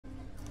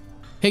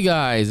Hey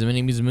guys, my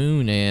name is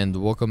Moon and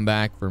welcome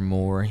back for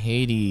more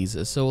Hades.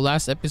 So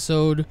last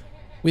episode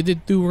we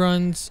did 2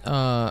 runs,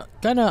 kinda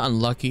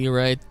unlucky,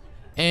 right?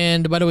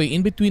 And by the way,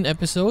 in between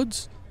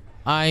episodes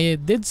I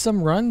did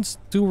some runs,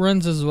 2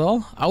 runs as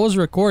well. I was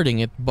recording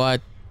it, but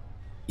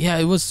yeah,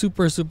 it was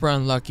super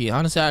unlucky.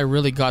 Honestly, I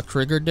really got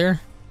triggered there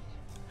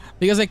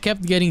because I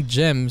kept getting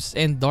gems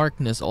and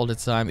darkness all the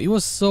time. It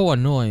was so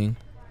annoying.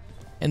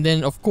 And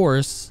then of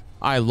course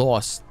I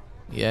lost.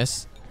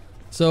 Yes.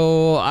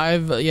 So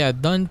I've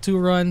done 2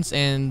 runs,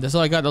 and so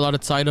I got a lot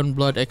of Tidon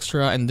blood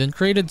extra and then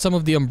traded some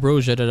of the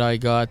ambrosia that I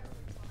got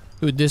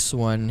to this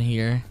one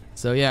here.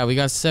 So yeah, we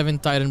got 7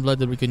 Tidon blood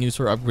that we can use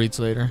for upgrades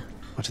later.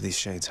 What do these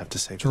shades have to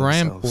say for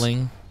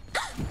Trampling.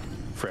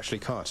 themselves? Freshly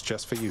caught,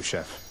 just for you,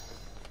 chef.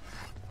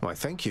 Why,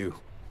 thank you.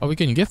 Oh, we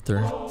can gift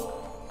her.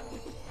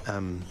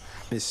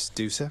 Miss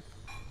Dusa,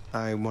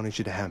 I wanted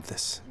you to have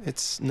this.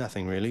 It's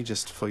nothing really,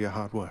 just for your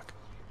hard work.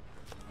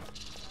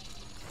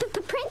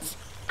 Prince,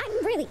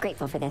 I'm really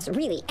grateful for this,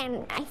 really,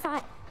 and I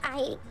thought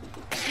I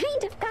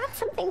kind of got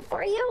something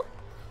for you.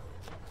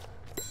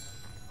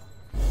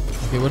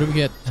 Okay, what do we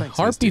get? Thanks,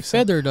 Harpy Miss Dusa.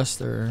 feather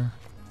duster.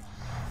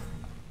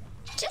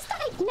 Just thought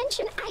I'd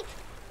mention I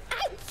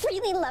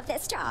really love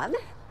this job.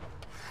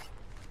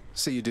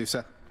 See you,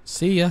 Dusa.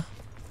 See ya.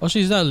 Oh,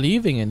 she's not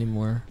leaving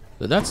anymore.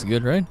 So that's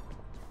good, right?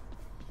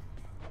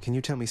 Can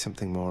you tell me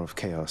something more of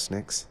Chaos,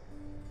 Nyx?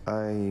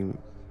 I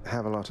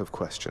have a lot of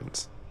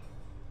questions.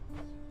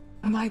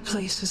 My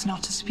place is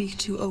not to speak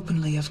too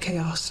openly of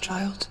Chaos,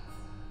 child.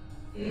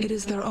 It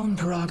is their own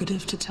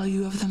prerogative to tell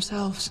you of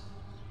themselves.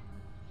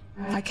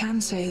 I can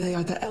say they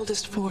are the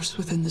eldest force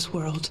within this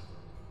world.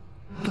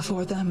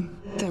 Before them,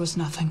 there was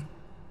nothing.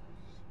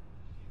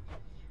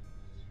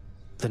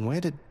 Then where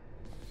did...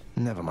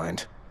 Never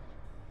mind.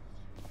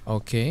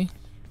 Okay.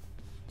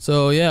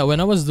 So yeah,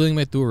 when I was doing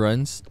my 2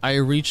 runs, I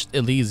reached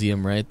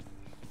Elysium, right?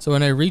 So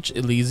when I reached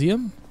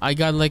Elysium, I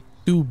got like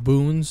 2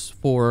 boons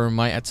for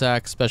my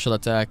attack, special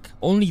attack.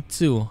 Only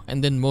 2,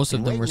 and then most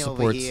of them were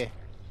supports.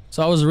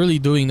 So I was really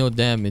doing no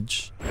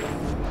damage.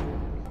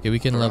 Okay, we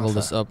can level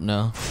this up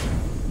now.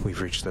 We've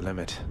reached the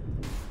limit.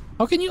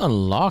 How can you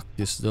unlock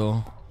this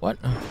though? What?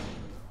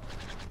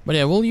 But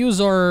yeah, we'll use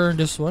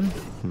this one.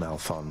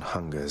 Malphon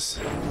hungers.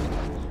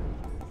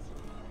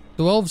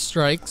 12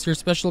 strikes, your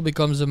special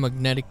becomes a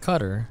magnetic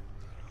cutter.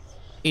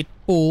 It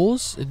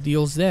pulls, it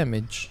deals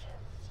damage.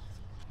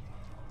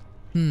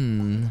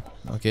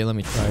 Okay, let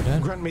me try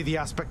that. Grant me the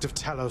aspect of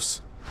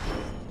Talos.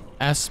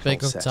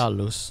 Aspect Full of set.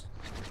 Talos.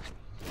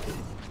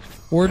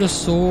 For the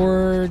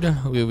sword,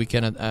 we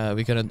cannot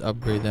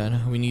upgrade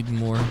that. We need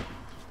more.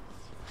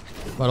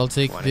 But I'll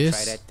take Wanna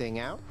this. try that thing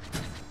out?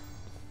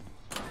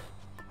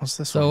 What's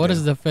this So one what do?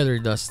 is the feather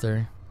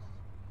duster?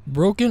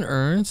 Broken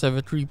urns have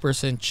a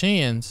 3%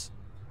 chance.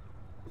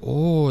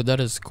 Oh, that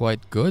is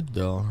quite good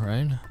though,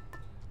 right?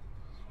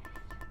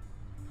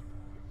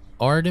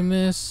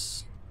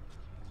 Artemis.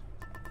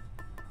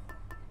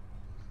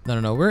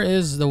 No. Where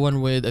is the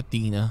one with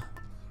Athena?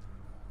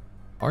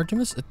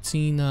 Artemis,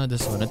 Athena,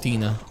 this one,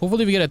 Athena.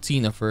 Hopefully we get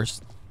Athena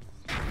first.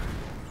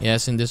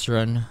 Yes, in this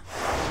run.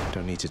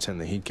 Don't need to turn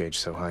the heat gauge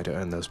so high to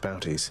earn those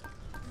bounties.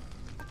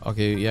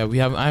 Okay, yeah,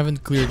 I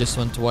haven't cleared this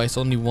one twice,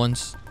 only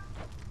once.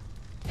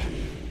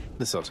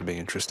 This ought to be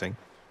interesting.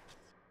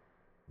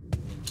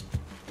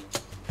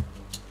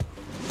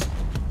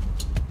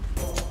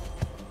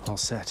 All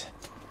set.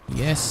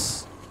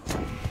 Yes.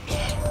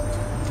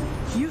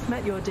 You've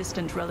met your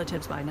distant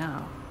relatives by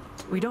now.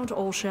 We don't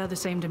all share the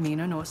same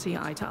demeanor nor see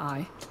eye to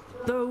eye.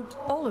 Though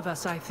all of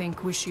us, I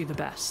think, wish you the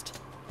best.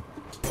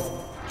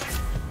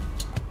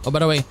 Oh, by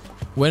the way,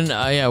 when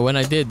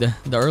I did the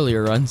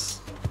earlier runs,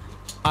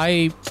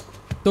 I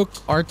took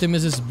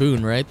Artemis's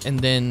boon, right? And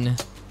then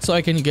so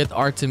I can get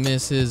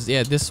Artemis's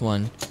this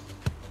one.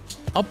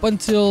 Up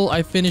until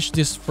I finished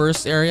this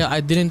first area, I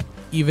didn't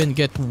even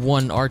get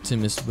 1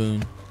 Artemis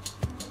boon.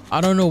 I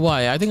don't know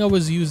why. I think I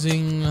was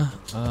using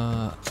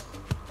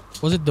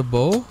was it the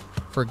bow?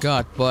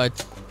 Forgot,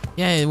 but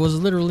yeah, it was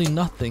literally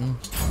nothing.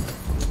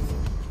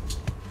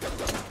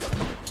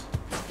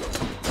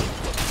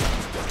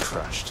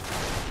 Crushed.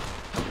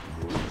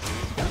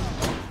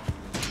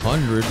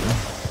 100.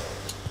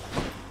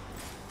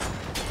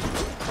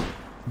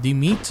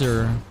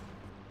 Demeter.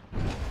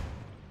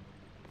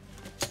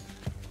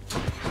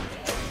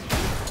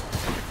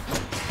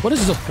 What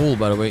is the pull,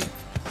 by the way?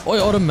 Oh, it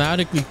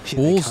automatically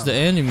pulls the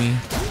enemy.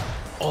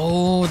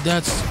 Oh,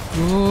 that's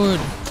good.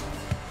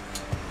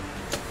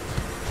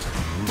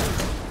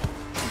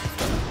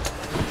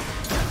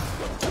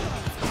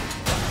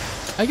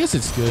 I guess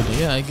it's good.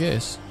 Yeah, I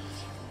guess.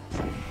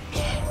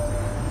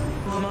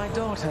 My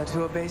daughter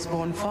to a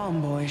base-born farm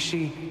boy,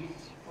 she...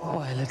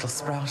 Why, little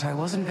sprout, I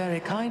wasn't very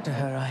kind to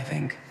her, I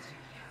think.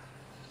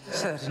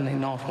 Certainly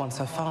not once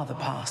her father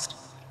passed.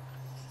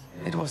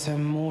 It was her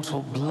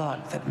mortal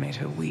blood that made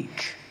her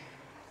weak.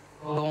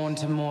 Born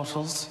to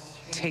mortals,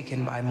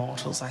 taken by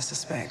mortals, I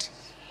suspect.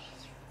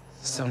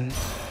 So...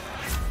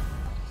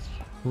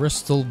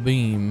 Crystal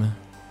beam.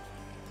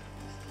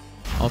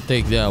 I'll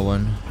take that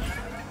one.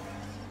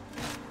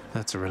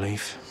 That's a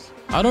relief.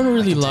 I don't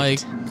really like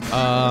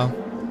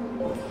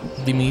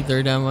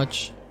Demeter that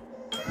much.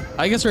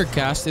 I guess her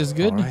cast is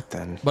good, All right,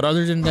 then. but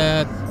other than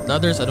that, the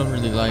others I don't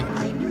really like.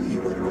 I knew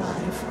you would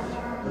arrive,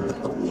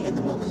 but only in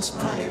the moments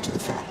prior to the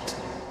fact.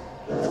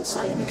 Thus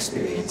I am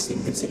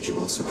experiencing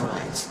residual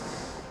surprise.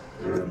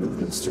 Your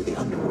movements through the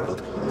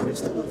underworld are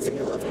as though a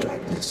veil of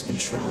darkness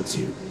enshrouds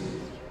you.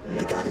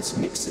 The goddess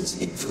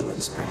mixes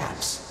influence,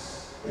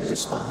 perhaps.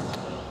 Respond.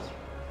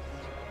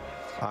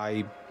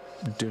 I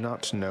do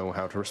not know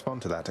how to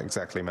respond to that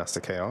exactly, Master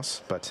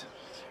Chaos, but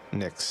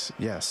Nyx,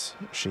 yes,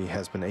 she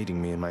has been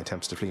aiding me in my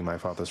attempts to flee my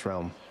father's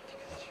realm.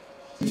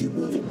 You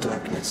move in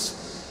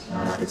darkness,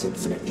 not as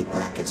infinitely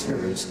black as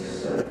hers,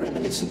 but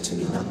reminiscent to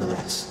me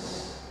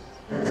nonetheless.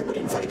 I would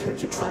invite her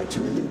to try to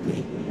elude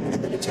me,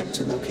 and then attempt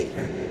to locate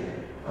her.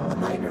 A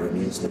minor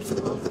amusement for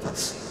the both of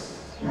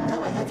us.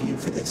 Now I have you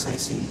for this, I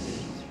see.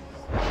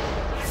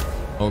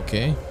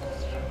 Okay.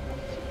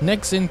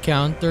 Next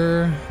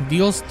encounter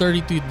deals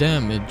 32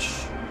 damage.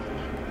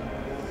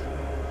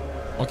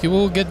 Okay,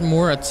 we'll get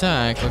more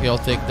attack. Okay, I'll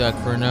take that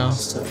for now.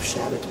 So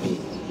shall it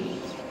be.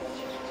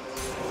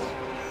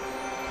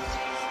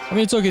 I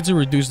mean, it's okay to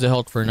reduce the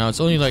health for now. It's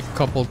only like a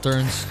couple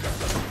turns.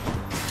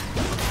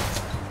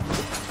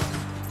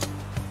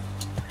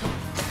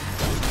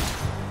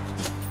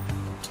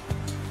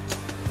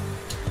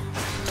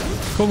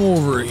 Come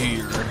over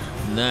here.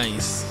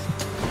 Nice.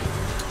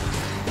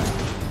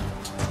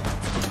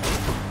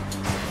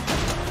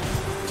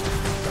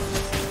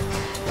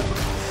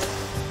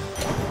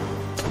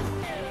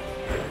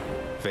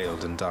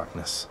 Veiled in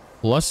darkness.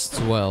 Plus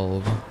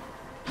 12.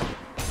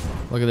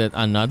 Look at that.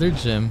 Another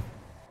gem.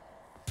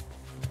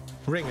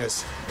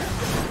 Ringers.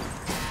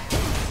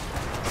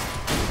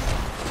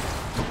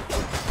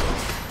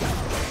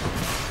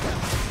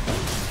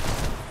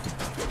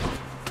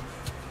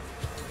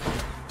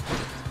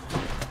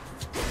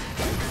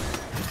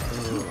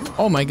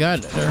 Oh my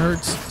god, that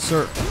hurts,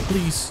 sir.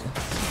 Please.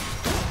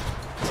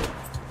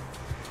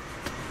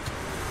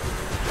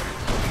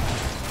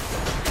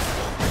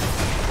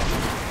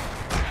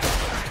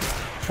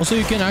 Also,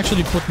 you can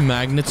actually put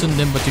magnets on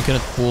them, but you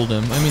cannot pull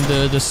them. I mean,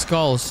 the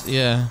skulls,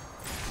 yeah.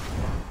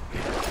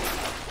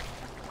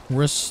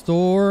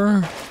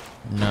 Restore.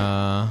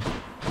 Nah.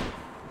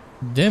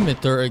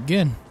 Demeter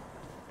again.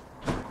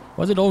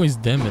 Why is it always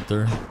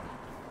Demeter?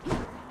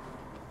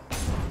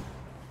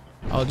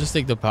 I'll just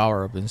take the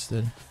power up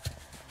instead.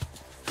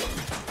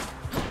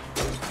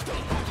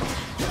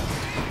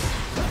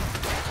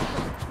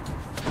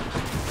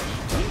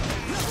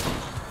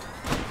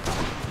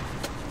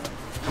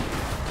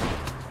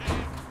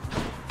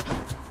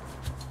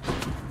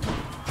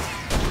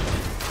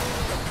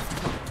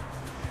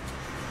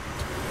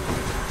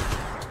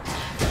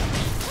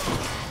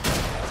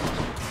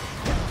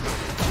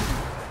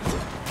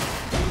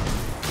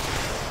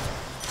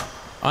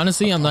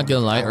 Honestly, I'm not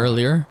gonna lie,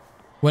 earlier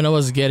when I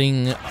was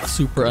getting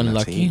super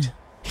unlucky,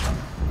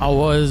 I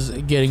was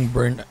getting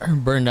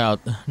burned out,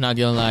 not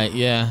gonna lie,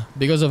 yeah,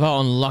 because of how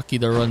unlucky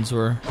the runs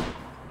were.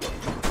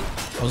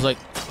 I was like,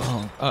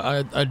 oh,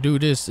 I do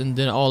this and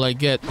then all I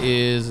get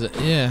is,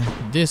 yeah,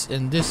 this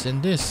and this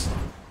and this.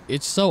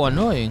 It's so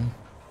annoying.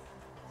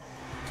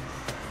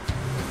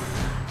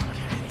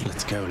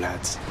 Let's go,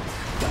 lads.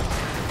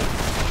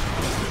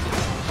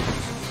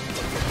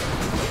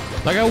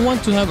 Like, I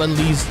want to have at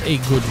least a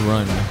good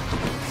run.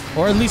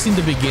 Or at least in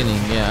the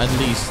beginning, yeah, at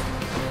least.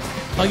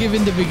 Like, if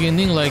in the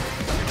beginning, like,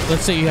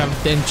 let's say you have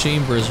 10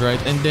 chambers, right?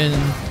 And then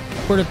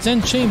for the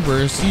 10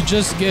 chambers, you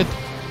just get,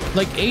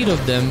 like, 8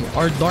 of them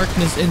are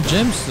darkness and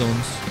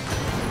gemstones.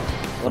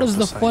 What is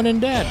the fun in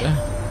that?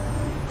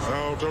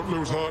 Well, don't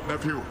lose heart,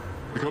 nephew.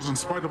 Because in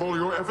spite of all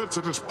your efforts,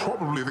 it is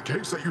probably the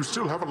case that you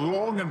still have a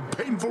long and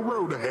painful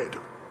road ahead.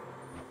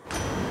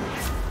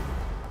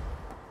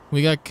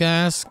 We got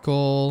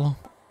Cascal.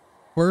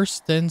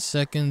 First 10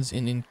 seconds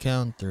in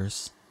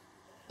encounters.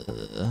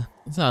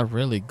 It's not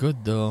really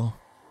good though.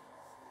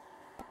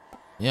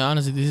 Yeah,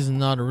 honestly, this is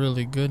not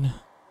really good.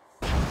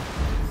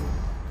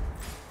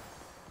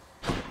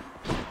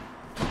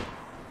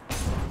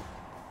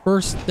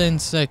 First 10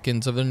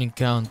 seconds of an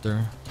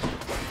encounter.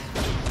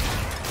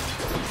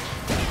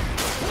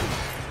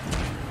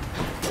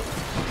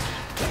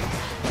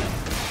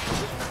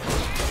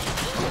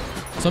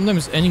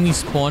 Sometimes enemy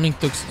spawning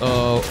takes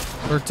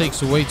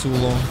way too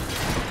long.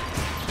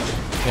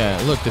 Yeah,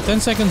 look, the 10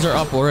 seconds are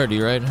up already,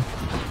 right?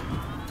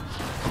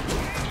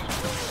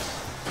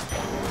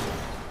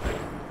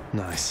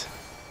 Nice.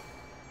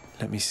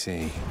 Let me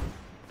see.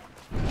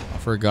 I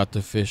forgot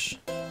to fish.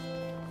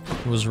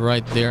 It was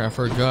right there, I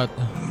forgot.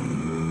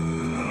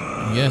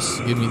 Yes,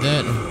 give me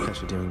that.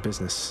 Pleasure doing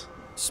business.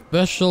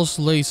 Special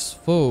slays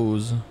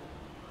foes.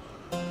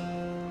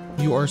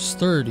 You are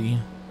sturdy.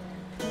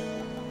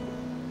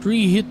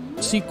 3 hit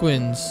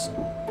sequence.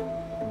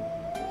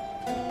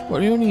 What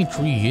do you mean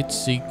 3 hit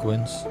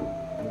sequence?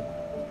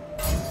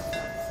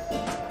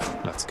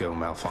 Let's go,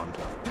 Malfond.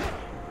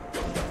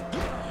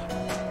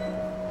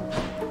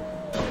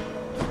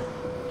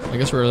 I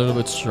guess we're a little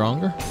bit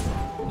stronger.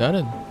 That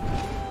it.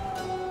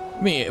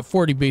 I mean,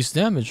 40 base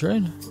damage,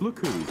 right? Look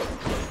who.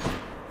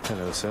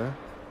 Hello, sir.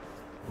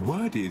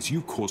 Word is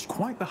you caused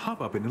quite the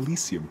hubbub in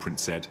Elysium,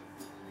 Prince Ed.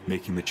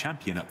 Making the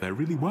champion up there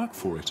really work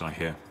for it, I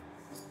hear.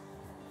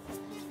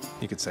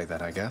 You could say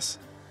that, I guess.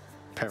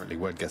 Apparently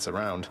word gets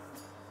around.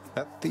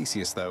 That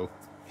Theseus, though,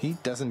 he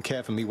doesn't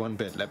care for me one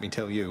bit, let me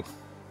tell you.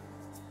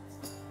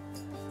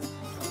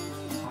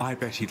 I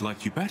bet he'd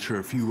like you better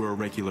if you were a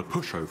regular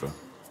pushover.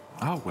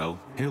 Oh well,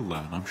 he'll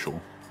learn, I'm sure.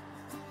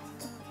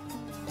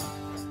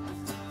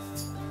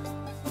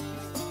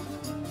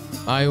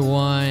 I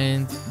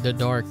want the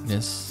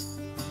darkness.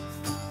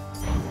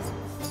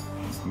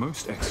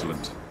 Most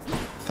excellent.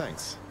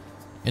 Thanks.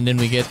 And then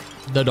we get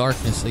the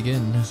darkness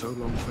again. So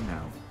long for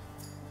now.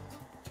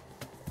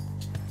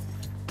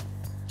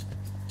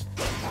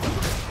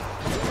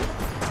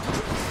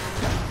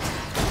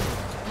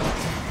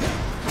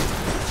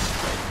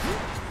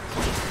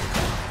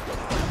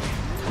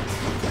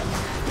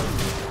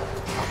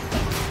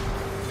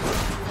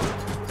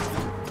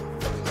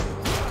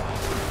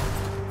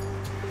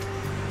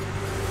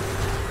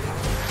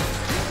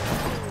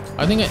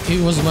 I think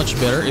it was much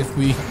better if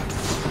we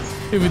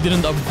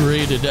didn't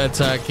upgrade the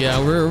attack. Yeah,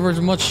 we're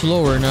much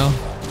slower now.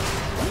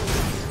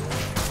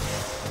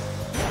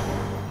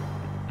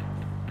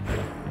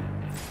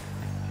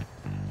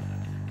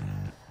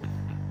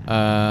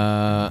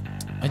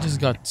 I just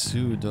got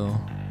 2 though.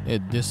 Yeah,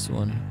 this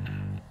one.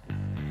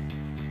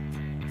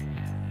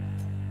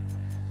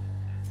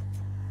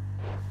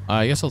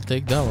 I guess I'll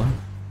take that one.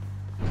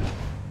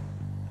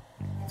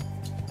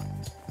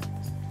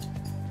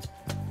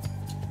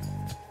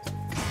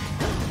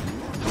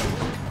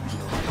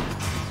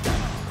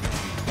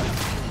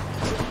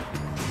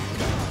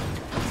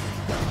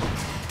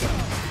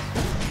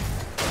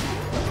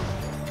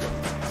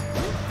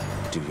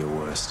 Do your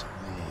worst.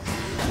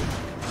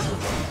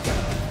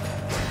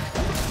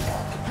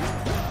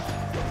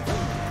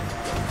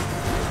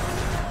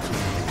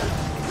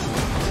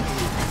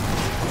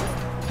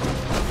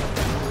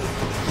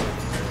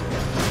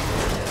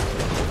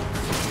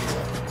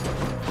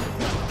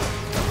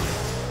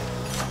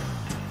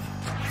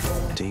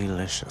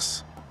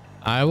 Delicious.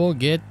 I will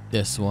get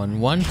this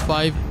one.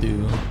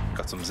 152.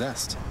 Got some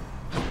zest.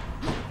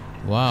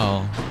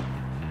 Wow.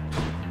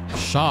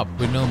 Shop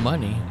with no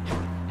money.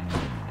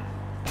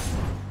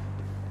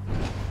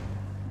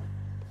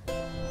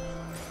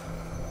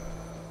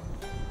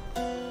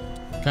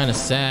 Kind of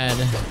sad.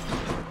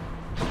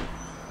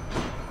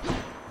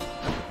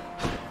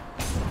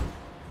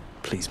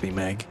 Please be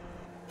Meg.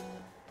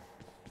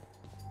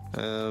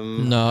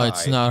 No,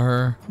 it's not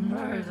her.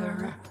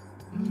 Murder.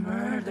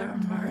 Murder,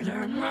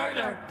 murder,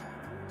 murder.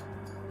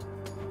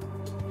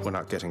 We're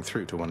not getting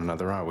through to one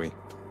another, are we?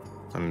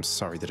 I'm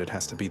sorry that it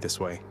has to be this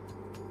way.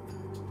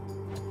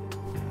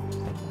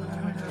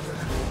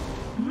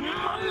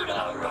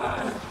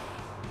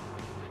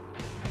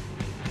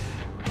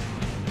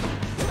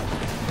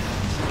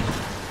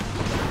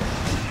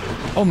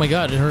 Oh my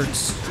god, it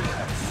hurts.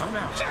 I'm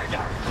out.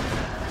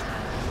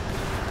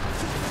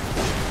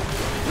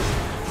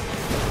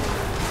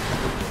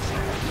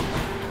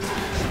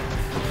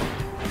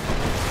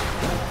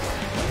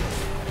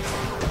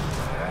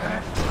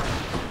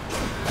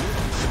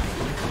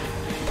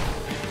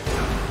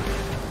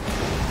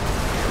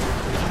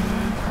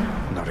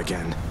 Not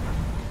again.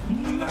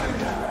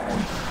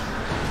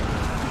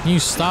 Can you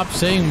stop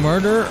saying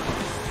murder?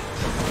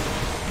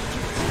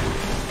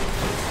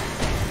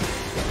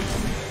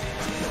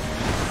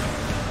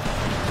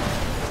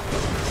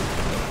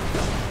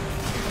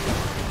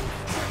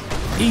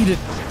 Eat it.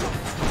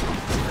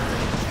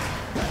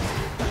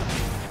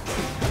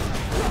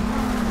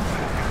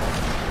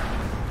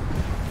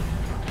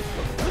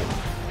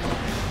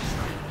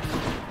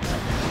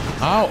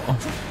 Ow.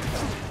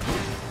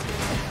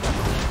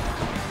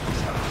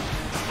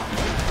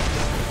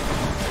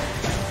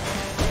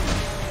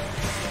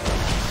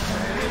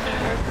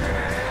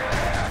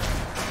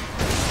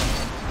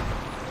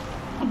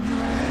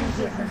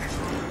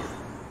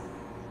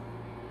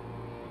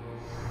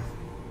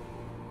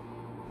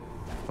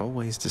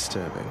 Always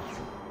disturbing.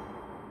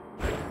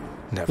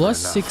 Never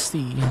Plus enough.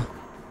 60.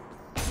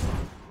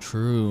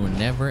 True,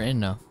 never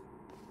enough.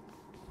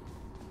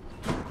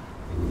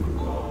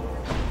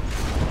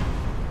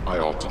 I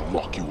ought to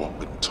lock you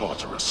up in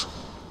Tartarus.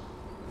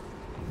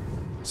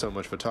 So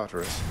much for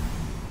Tartarus.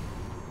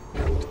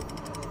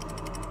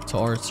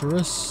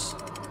 Tartarus.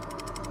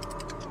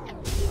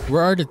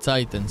 Where are the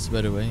Titans,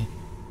 by the way?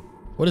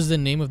 What is the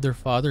name of their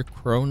father?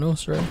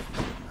 Kronos, right?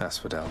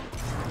 Asphodel.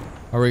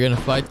 Are we gonna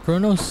fight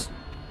Kronos?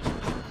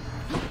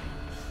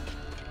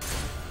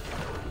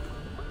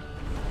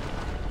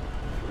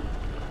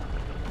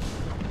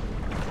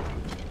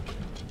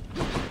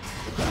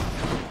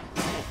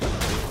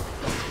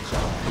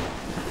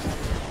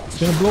 It's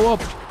gonna blow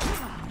up.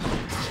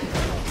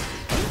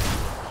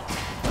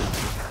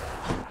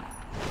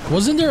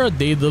 Wasn't there a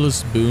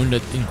Daedalus boon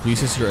that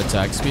increases your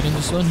attack speed in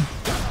this one?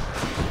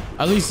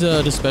 At least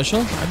the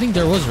special? I think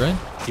there was, right?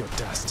 Your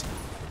dust.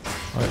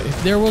 Alright,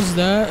 if there was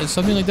that,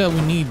 something like that,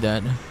 we need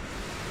that.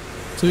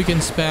 so we can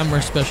spam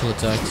our special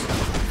attacks.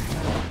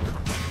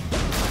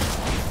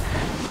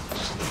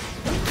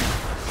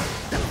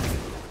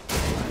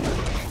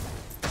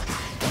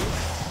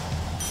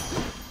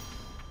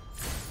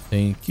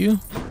 Thank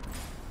you.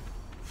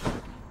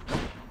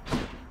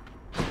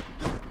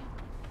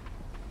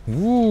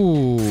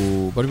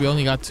 Ooh, but we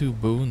only got 2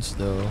 boons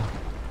though.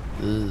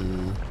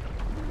 Ugh.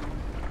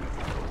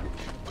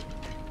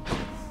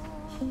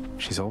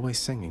 She's always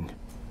singing.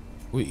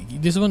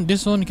 Wait,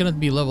 this one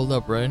cannot be leveled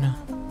up, right?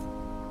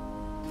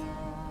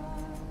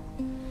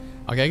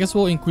 Okay, I guess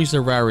we'll increase the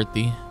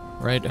rarity,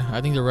 right?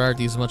 I think the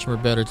rarity is much more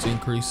better to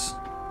increase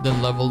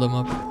than level them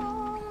up.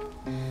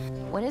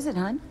 What is it,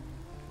 hun?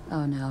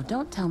 Oh no,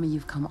 don't tell me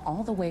you've come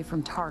all the way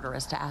from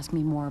Tartarus to ask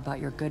me more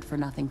about your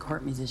good-for-nothing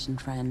court musician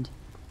friend.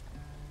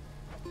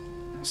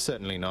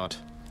 Certainly not.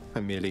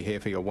 I'm merely here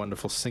for your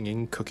wonderful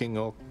singing, cooking,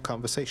 or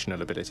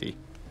conversational ability.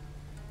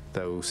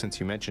 Though,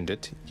 since you mentioned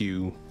it,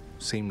 you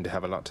seem to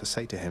have a lot to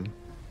say to him.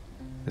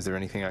 Is there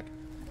anything I...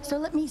 So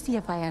let me see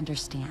if I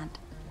understand.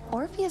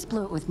 Orpheus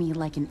blew it with me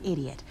like an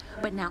idiot,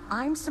 but now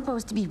I'm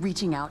supposed to be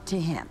reaching out to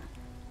him.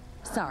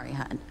 Sorry,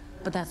 hun,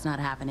 but that's not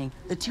happening.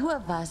 The 2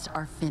 of us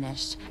are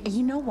finished. And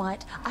you know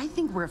what? I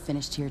think we're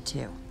finished here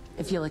too,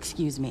 if you'll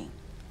excuse me.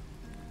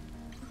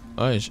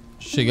 Oh,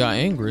 she got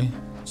angry.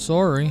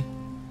 Sorry.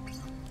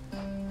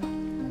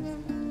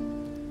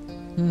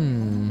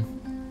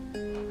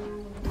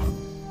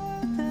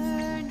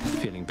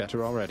 Feeling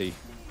better already?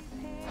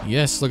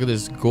 Yes, look at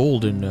this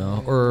golden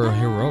now, or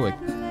heroic.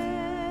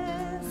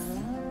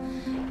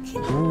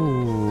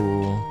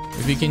 Ooh,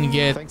 if we can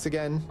get Thanks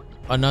again.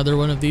 another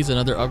one of these,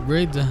 another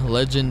upgrade,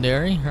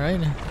 legendary, right?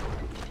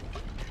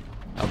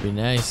 That'll be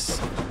nice.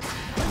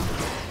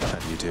 How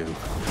do you do?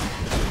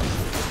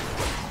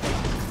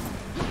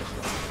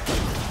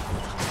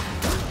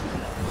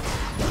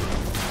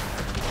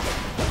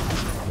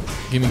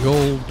 Give me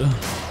gold.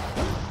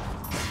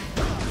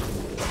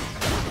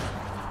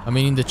 I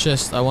mean, in the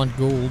chest, I want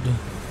gold.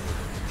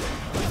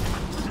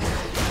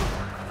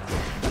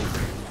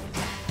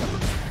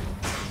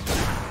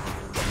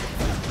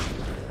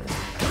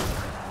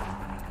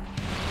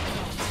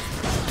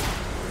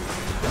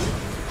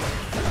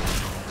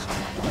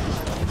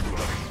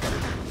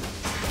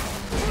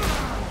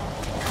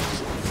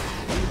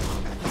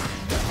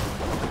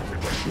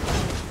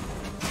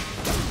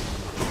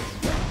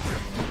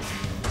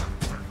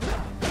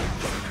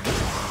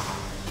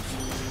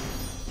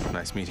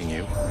 Nice meeting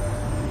you.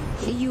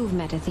 You've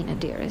met Athena,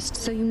 dearest,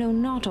 so you know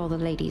not all the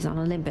ladies on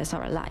Olympus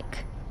are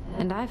alike.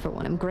 And I, for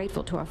one, am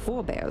grateful to our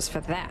forebears for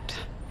that.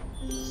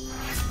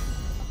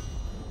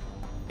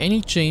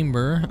 Any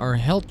chamber or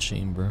health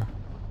chamber.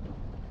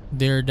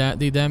 They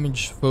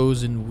damage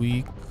foes in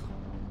weak.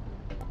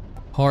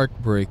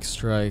 Heartbreak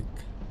strike.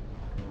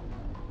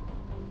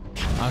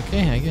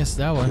 Okay, I guess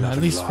that one, at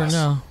least for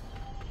now.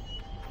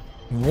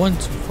 1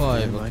 to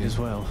 5. Might Okay. as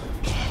well.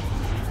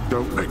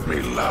 Don't make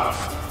me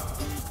laugh.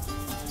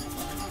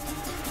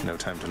 No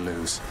time to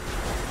lose.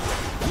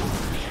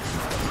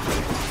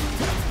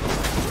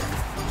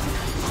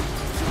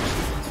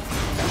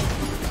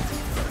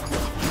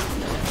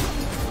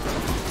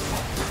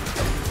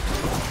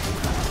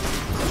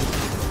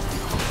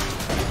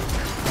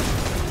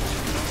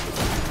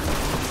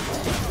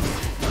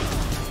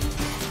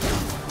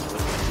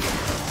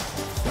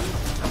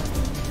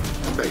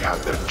 They had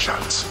their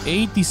chance.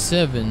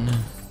 87.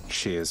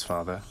 Cheers,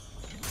 father.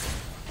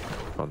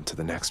 On to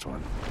the next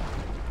one.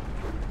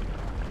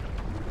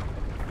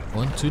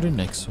 On to the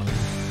next one.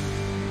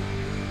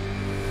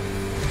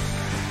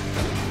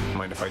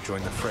 Mind if I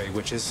join the fray,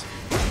 witches?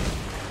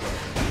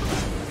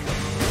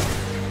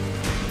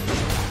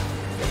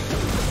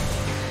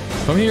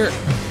 Come here.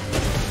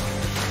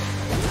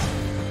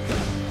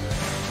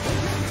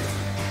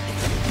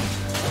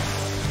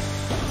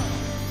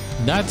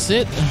 That's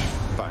it.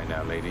 Bye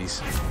now,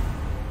 ladies.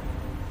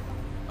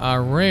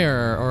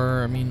 Rare,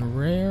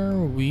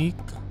 weak.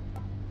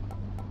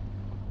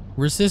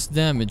 Resist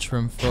damage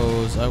from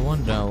foes. I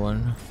want that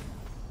one.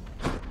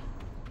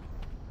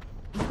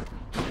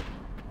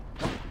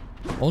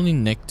 Only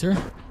nectar.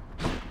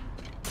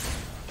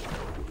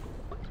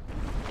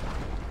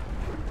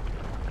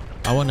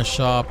 I want to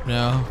shop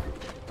now.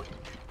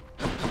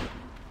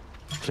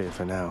 Clear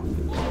for now.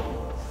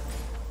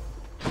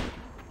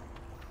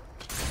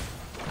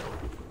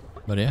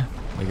 But yeah,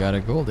 we got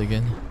a gold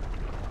again.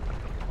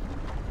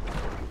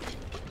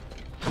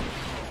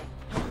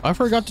 I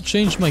forgot to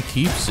change my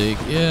keepsake.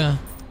 Yeah.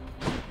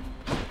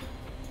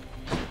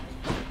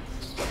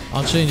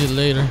 I'll change it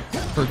later.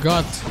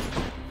 Forgot.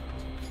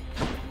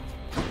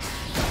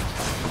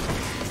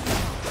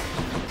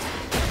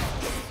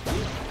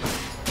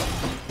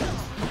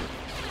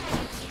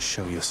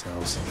 Show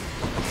yourselves.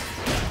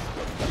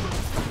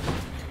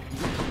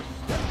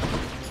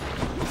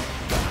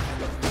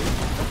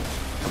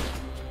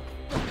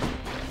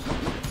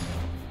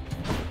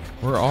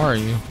 Where are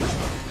you?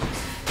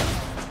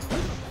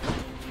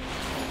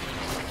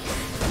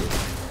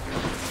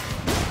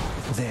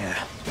 There.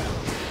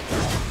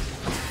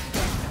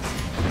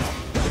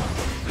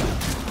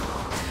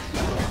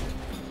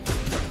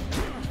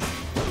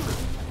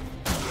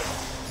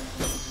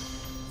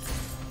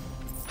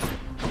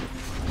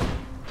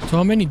 So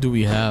how many do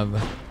we have?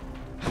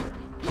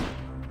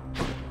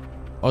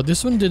 Oh,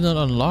 this one did not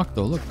unlock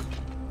though. Look.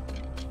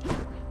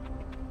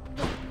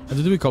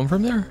 Did we come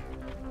from there?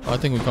 Oh, I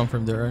think we come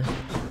from there, right?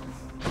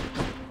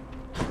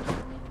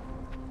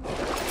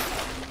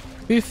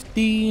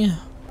 50.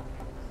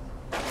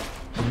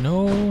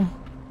 No.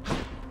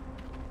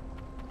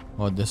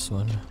 Oh, this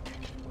one.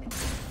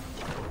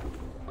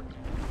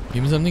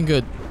 Give me something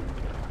good.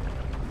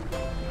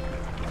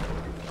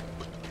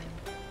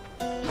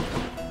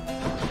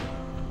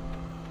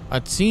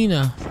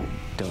 Atsina.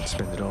 Don't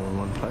spend it all in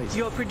one place.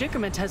 Your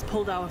predicament has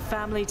pulled our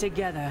family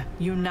together,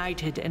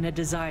 united in a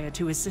desire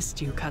to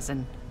assist you,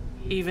 cousin.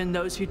 Even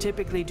those who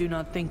typically do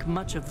not think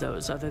much of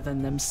those other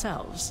than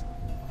themselves.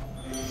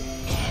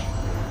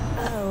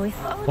 Oh,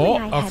 if only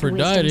I had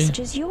Aphrodite. wisdom such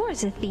as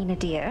yours, Athena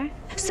dear,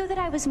 so that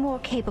I was more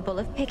capable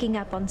of picking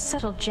up on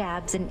subtle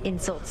jabs and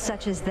insults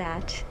such as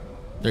that.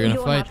 They're gonna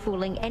You're fight. not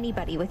fooling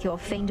anybody with your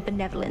feigned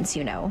benevolence,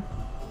 you know.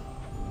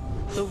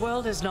 The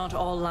world is not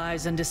all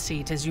lies and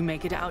deceit as you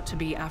make it out to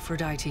be,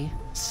 Aphrodite.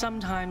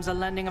 Sometimes a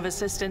lending of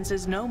assistance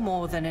is no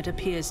more than it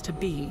appears to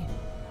be.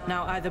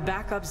 Now either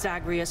back up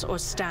Zagreus or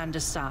stand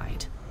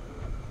aside.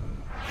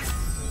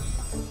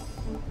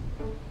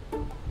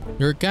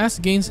 Your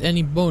cast gains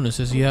any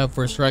bonuses you have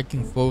for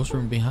striking foes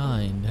from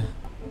behind.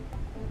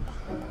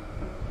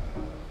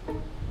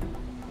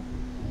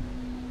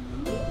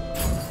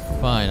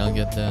 Fine, I'll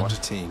get that. What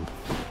a team.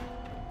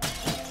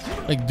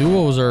 Like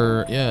duos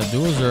are, yeah,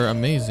 duos are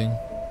amazing.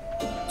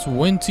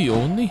 20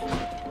 only?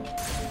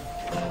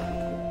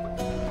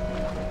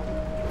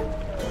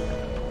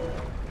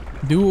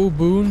 Duo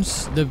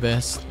boons, the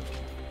best.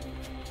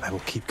 I will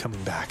keep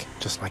coming back,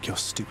 just like your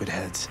stupid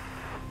heads.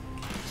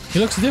 He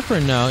looks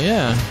different now,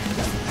 yeah.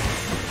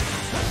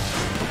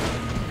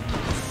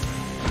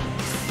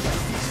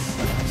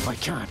 I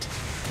can't.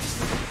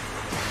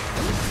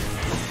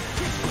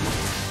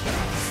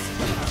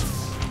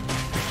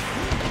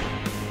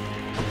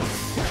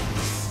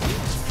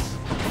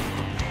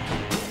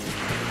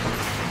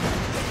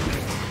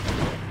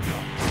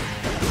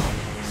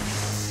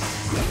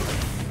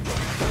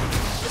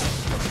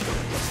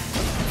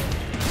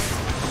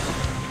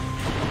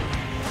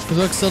 It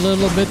looks a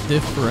little bit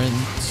different.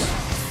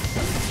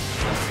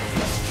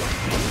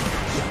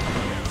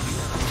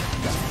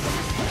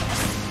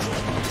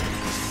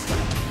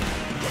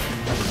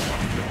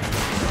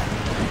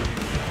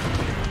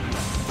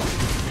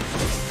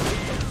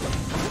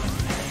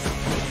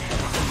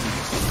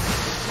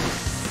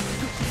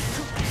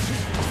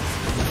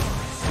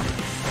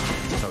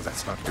 Oh,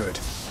 that's not good.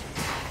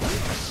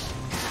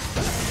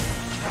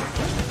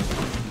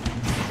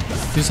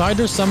 This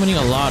Hydra's summoning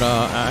a lot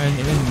of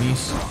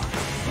enemies.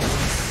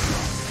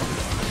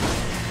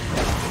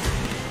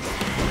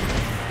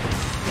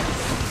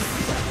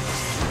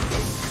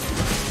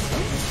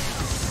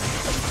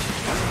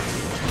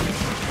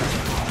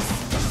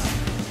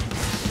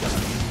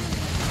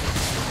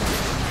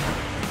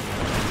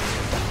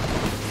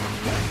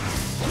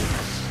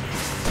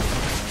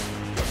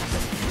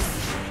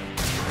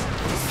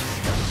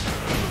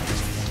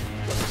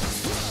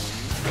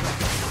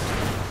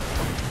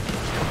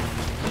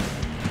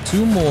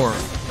 Two more.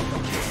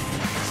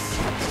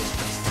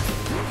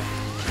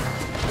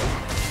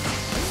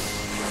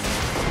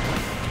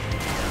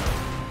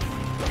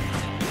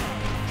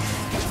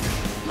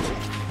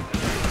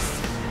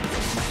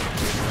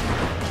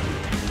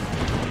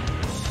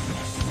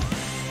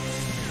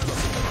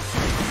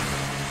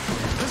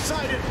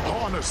 Decided.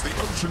 Harness the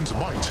ocean's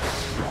might.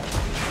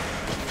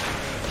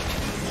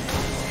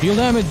 Deal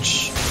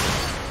damage.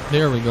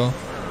 There we go.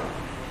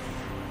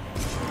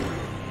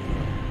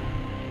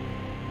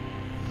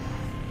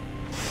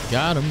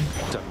 Got him.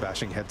 Done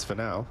bashing heads for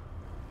now.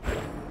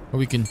 Or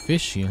we can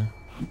fish here.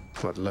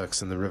 What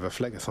lurks in the river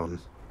Phlegathon?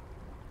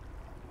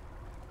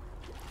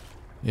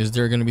 Is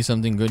there gonna be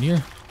something good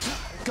here?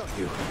 Got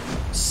you.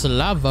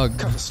 Slavag.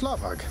 Got a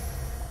Slavag.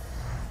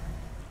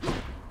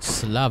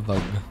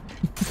 Slavag.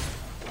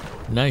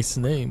 Nice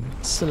name.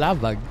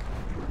 Slavag.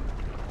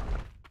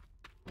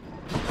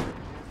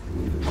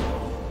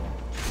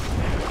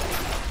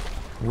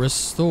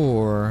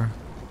 Restore.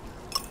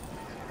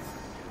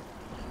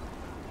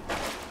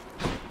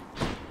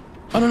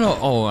 I don't know.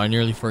 Oh, I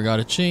nearly forgot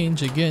to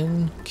change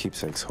again.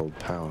 Keepsakes hold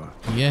power.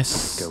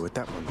 Yes. Go with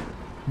that one.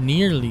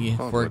 Nearly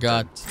Oh,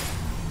 forgot.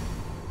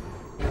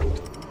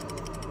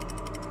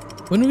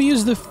 When we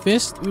use the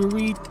fist, we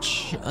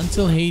reach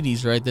until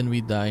Hades, right? Then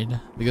we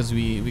died because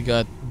we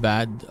got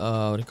bad.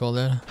 What do you call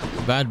that?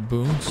 Bad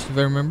boons, if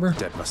I remember.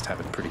 Dead must have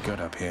it pretty good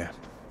up here.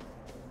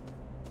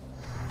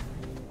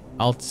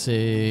 I'll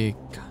take.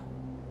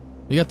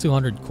 We got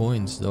 200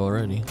 coins though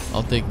already.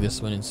 I'll take this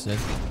one instead.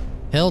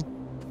 Health.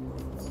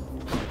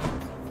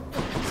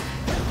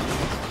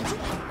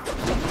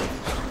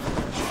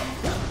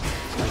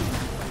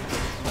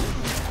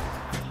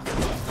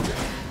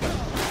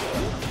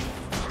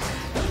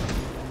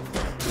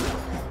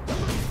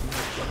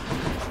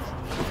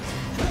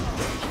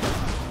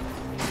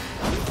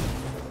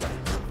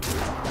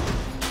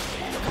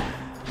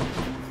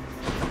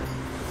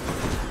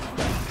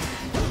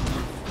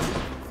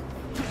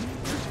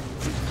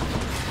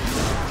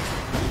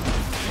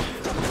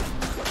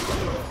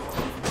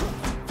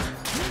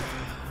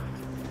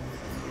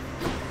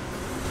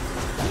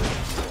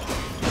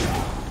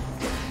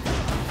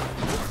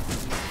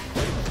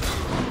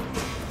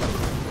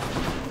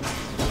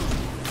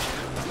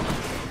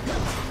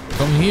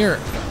 here.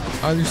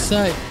 Other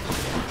side.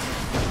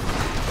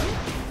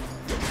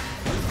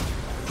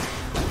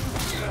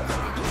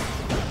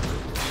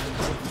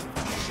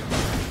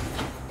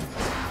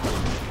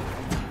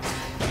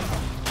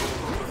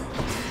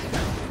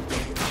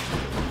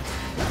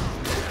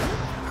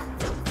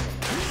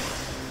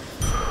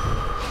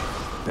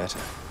 Better.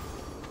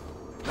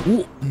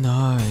 Ooh,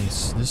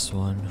 nice. This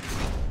one.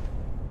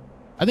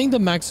 I think the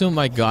maximum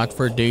I got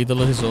for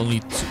Daedalus is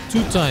only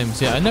two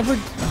times. Yeah, I never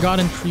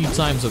gotten 3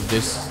 times of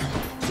this.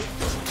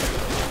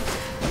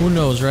 Who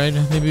knows, right?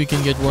 Maybe we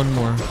can get one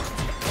more.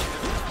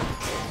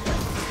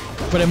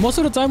 But most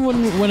of the time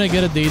when I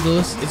get a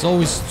Daedalus, it's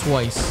always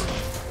twice.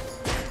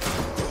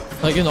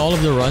 Like in all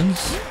of the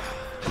runs.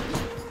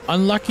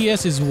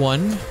 Unluckiest is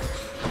 1.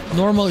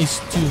 Normal is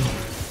 2.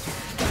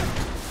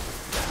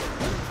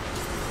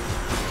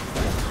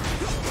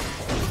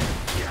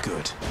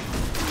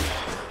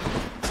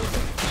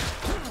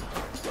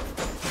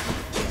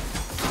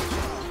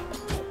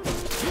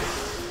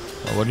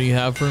 What do you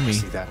have for me?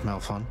 See that,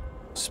 Malphon?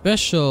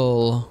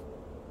 Special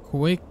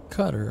Quake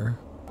Cutter.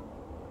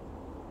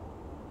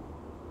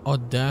 Oh,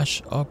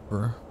 dash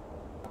upper.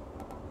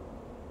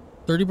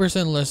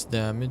 30% less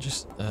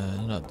damage.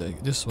 Not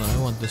this one. I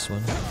want this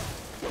one.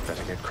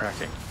 Better get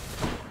cracking.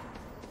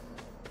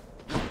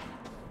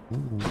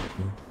 Ooh.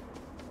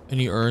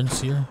 Any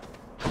urns here?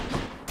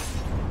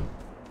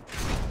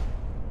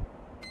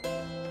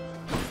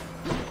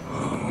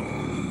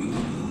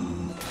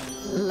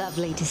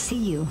 Lovely to see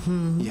you.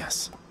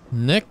 Yes.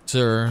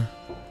 Nectar.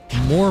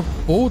 More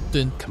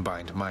potent.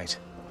 Combined might.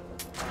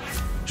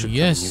 Should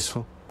yes. come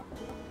useful.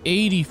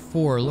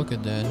 84. Look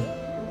at that.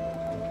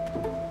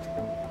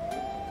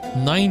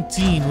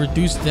 19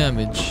 reduced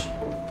damage.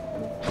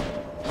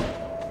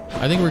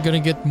 I think we're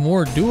gonna get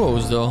more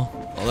duos though.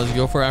 Well, let's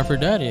go for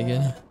Aphrodite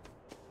again.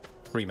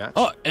 Rematch.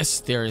 Oh,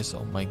 Asterius.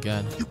 Oh my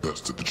god. You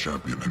bested the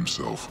champion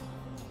himself,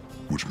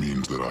 which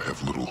means that I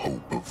have little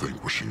hope of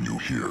vanquishing you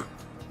here.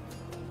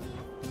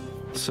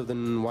 So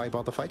then why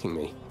bother fighting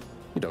me?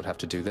 You don't have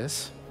to do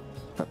this.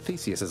 That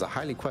Theseus has a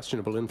highly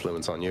questionable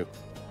influence on you.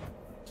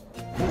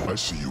 I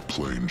see you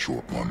plain,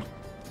 short one.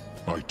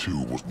 I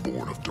too was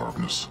born of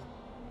darkness.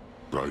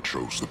 But I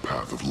chose the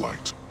path of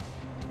light.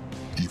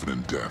 Even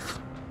in death,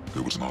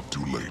 it was not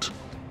too late.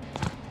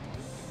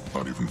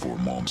 Not even for a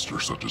monster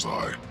such as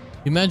I.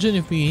 Imagine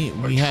if we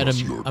had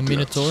a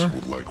Minotaur.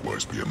 Would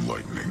likewise be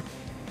enlightening.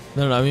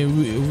 No, I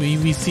mean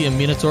we see a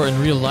Minotaur in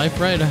real life,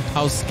 right?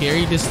 How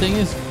scary this thing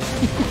is.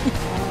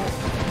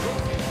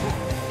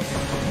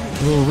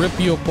 We'll rip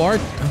you apart.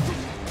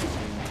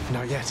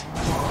 Not yet.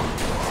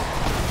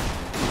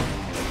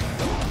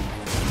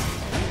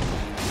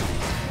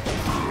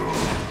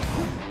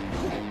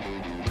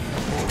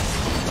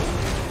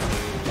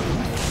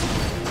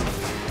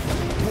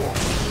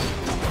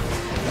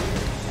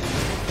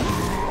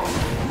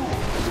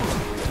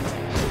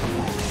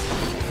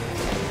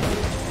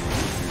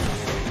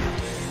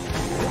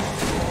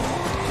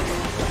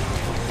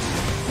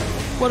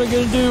 What are you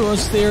gonna do,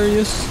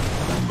 Asterius?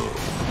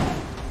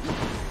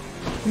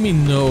 I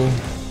mean, no.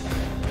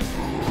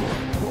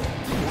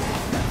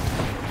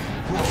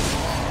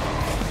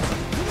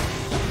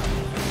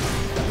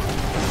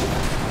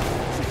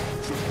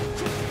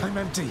 I'm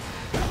empty.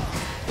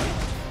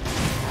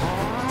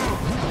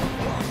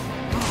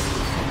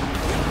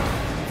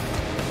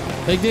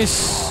 Take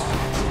this.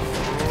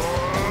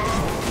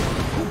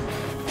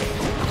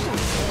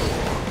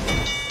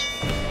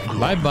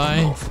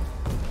 Bye-bye.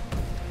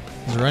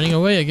 He's running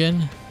away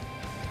again.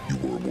 You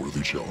were a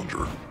worthy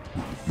challenger.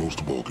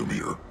 Most welcome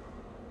here.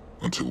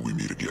 Until we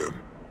meet again.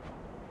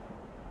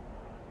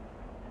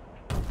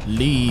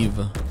 Leave.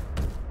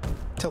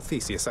 Tell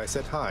Theseus I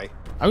said hi.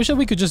 I wish that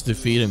we could just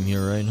defeat him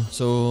here, right?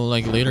 So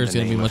like later it's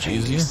gonna be much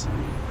easier.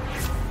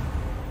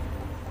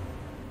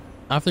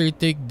 After you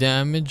take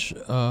damage,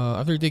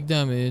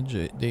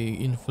 they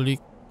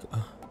inflict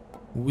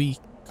weak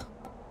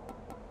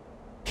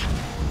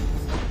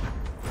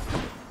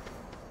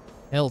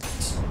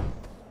health.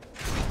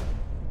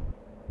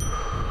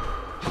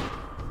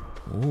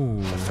 Ooh.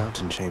 A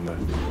fountain chamber.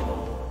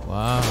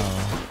 Wow.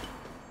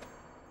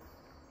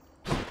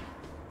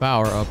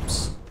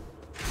 Power-ups.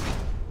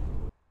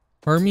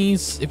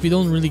 Hermes, if you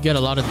don't really get a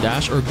lot of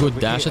dash or good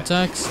dash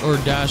attacks or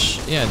dash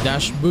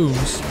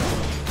booms,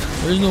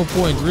 there's no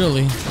point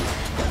really.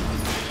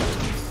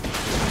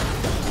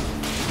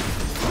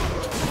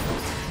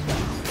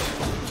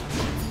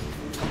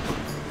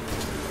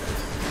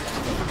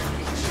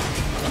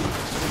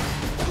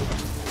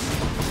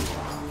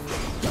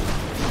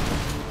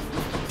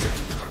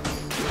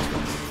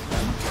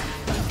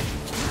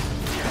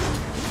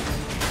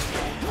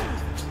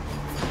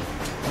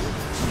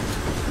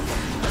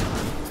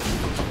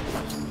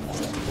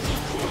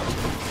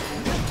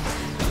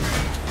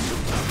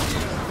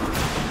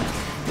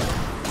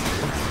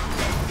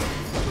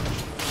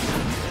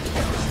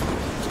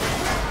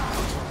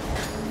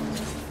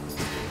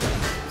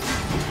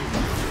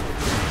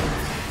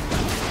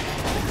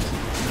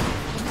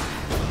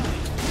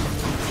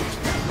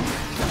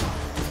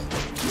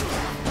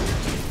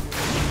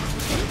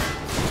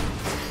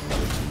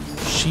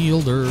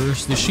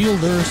 shielders. The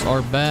shielders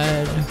are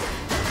bad.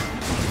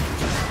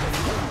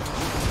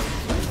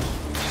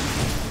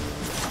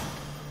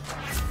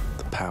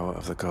 The power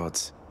of the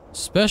gods.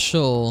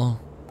 Special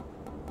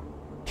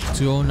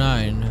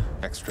 209.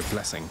 Extra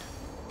blessing.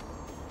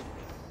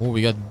 Oh,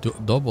 we got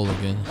double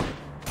again.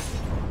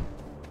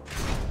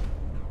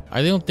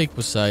 I don't take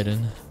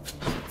Poseidon.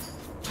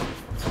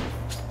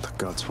 The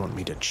gods want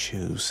me to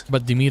choose.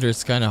 But Demeter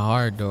is kind of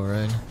hard though,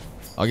 right?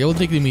 Okay, we'll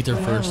take Demeter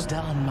first.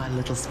 Well done, my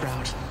little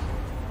sprout.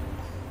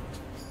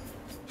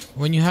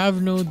 When you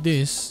have no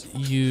this,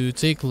 you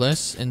take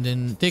less and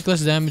then take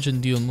less damage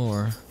and deal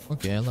more.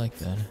 Okay, I like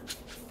that.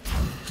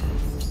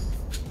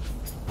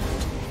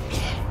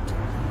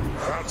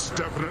 That's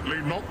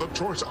definitely not the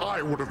choice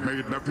I would have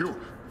made, nephew.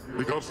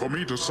 Because for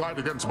me to side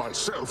against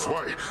myself,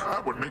 why,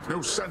 that would make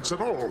no sense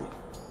at all.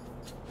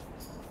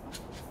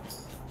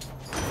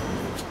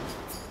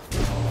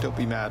 Don't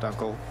be mad,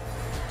 Uncle.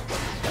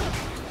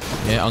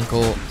 Yeah,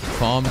 Uncle,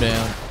 calm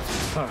down.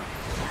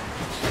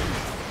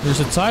 There's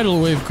a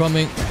tidal wave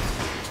coming.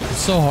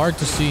 It's so hard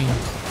to see.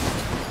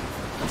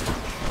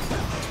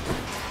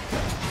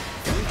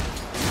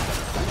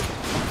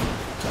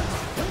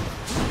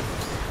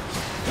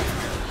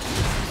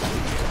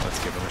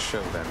 Let's give him a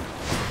show then.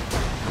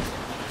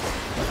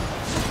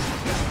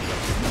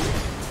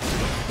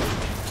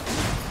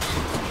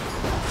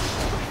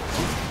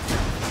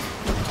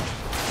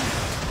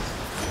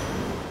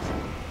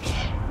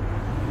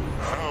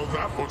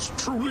 That was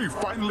truly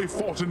finely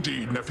fought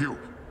indeed, nephew.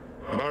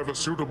 And I've a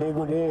suitable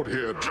reward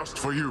here just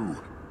for you.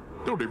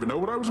 Don't even know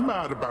what I was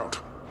mad about.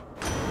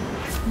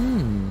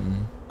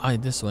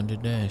 This one, the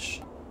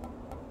dash.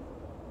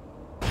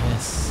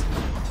 Yes.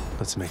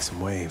 Let's make some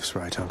waves,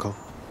 right, Uncle?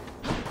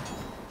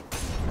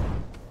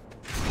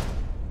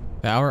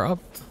 Power up.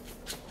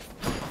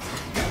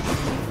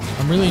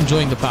 I'm really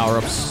enjoying the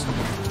power-ups.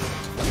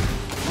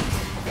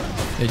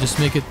 They just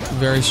make it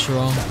very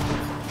strong.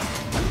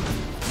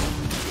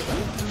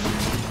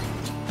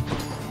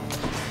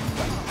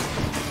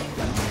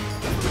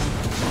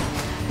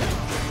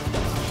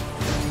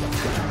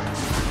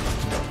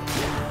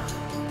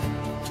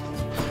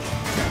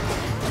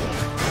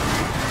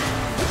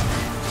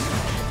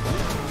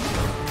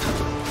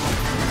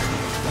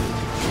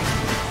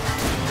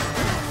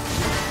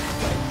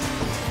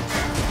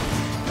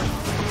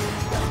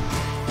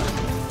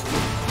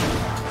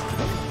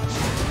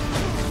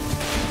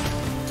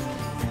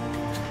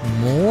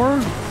 More?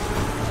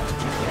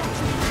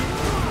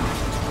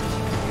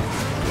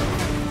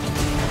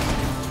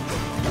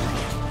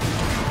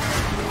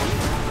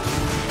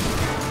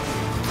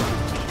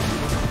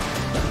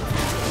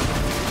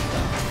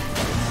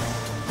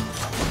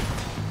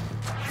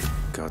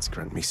 Gods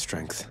grant me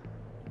strength.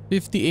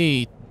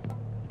 58.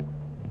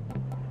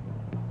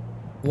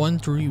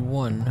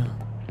 131.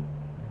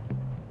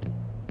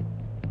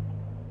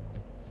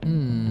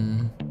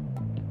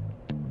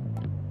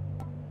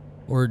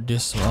 Or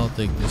this one. I'll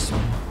take this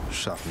one.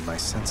 Sharpen my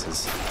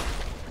senses.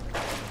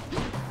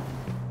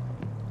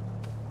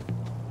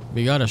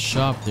 We got a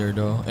shop there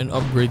though, and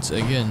upgrades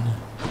again.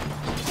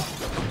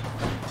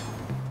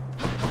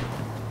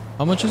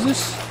 How much is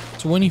this?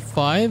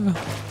 25?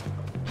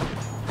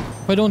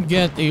 If I don't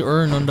get a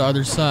urn on the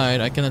other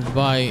side, I cannot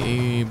buy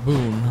a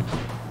boon.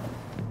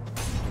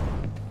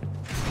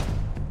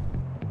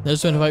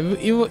 That's 25.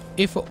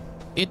 If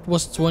it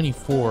was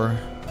 24,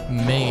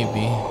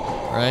 maybe,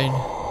 right?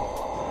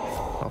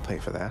 I'll pay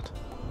for that.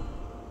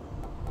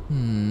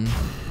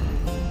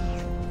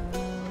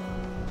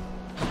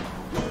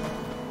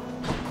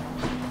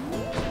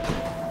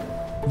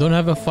 Don't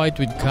have a fight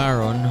with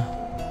Charon.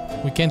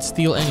 We can't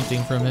steal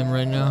anything from him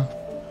right now.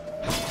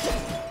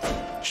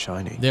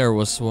 Shiny. There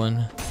was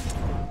one.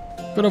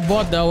 Could have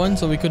bought that one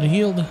so we could have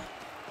healed.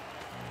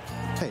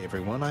 Hey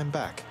everyone, I'm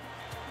back.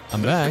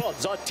 I'm back. The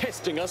gods are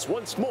testing us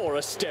once more,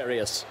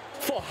 Asterius.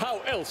 For how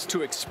else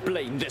to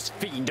explain this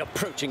fiend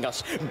approaching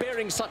us,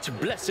 bearing such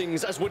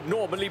blessings as would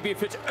normally be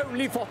fit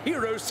only for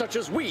heroes such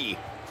as we?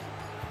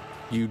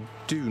 You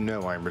do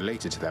know I'm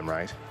related to them,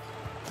 right?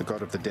 The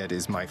god of the dead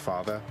is my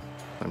father.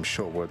 I'm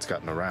sure word's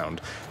gotten around.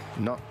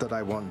 Not that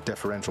I want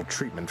deferential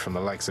treatment from the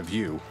likes of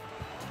you.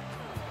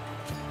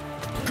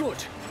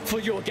 Good, for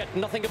you'll get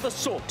nothing of the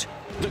sort.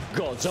 The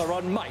gods are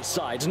on my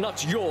side,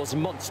 not yours,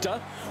 monster.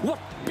 What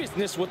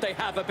business would they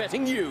have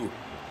abetting you?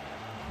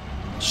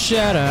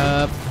 Shut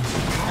up.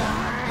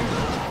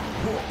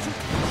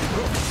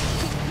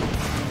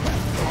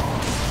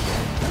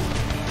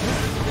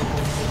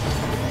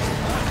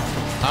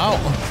 Ow.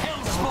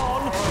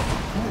 Hellspawn!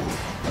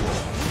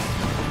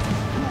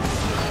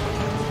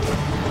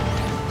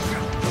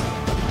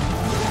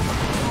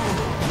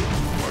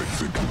 I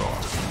think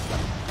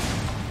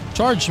not.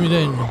 Charge me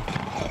then.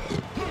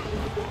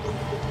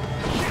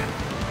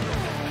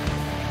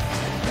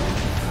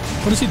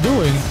 What is he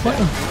doing? What?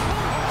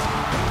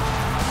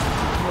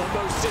 Your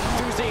most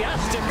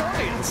enthusiastic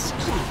audience!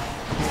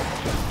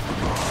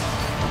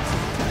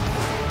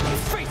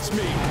 Face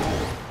me!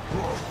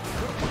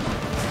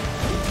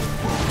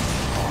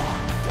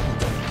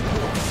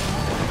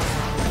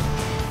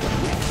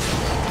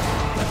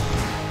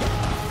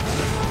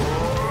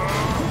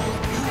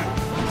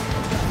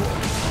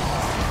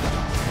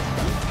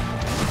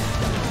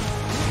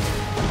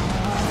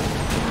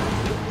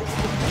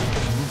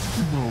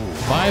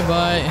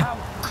 Bye-bye. How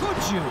could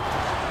you?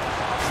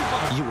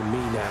 You and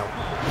me now.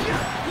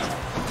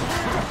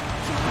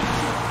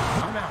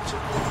 I'm out.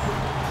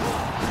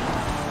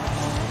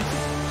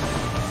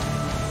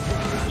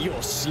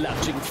 Your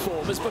slouching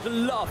form is but a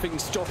laughing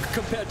stock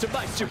compared to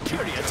my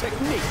superior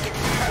technique.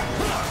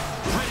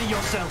 Ready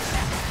yourself.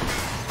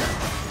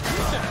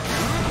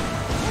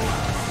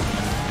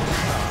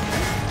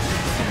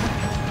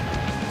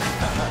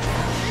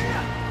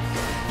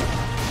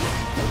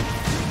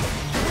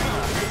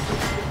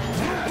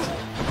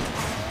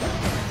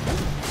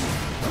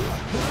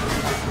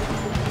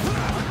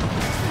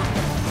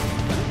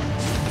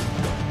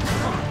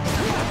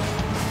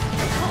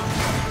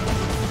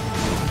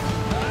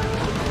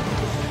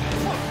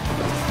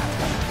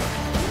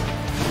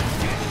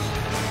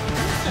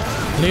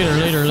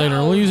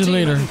 Later. We'll use it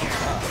later.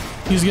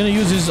 He's gonna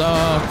use his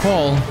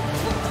call.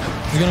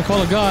 He's gonna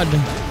call a god.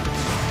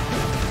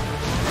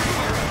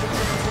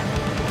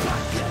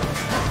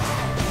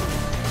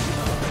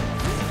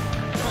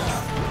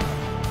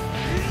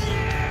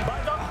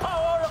 By the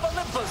power of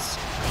Olympus!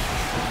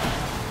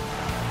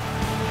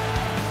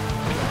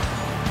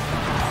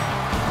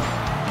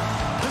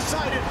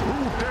 Decided who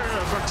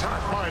dares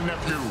attack my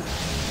nephew?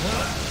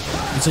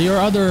 It's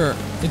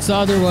the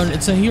other one.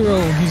 It's a hero.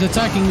 He's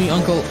attacking me,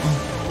 Uncle.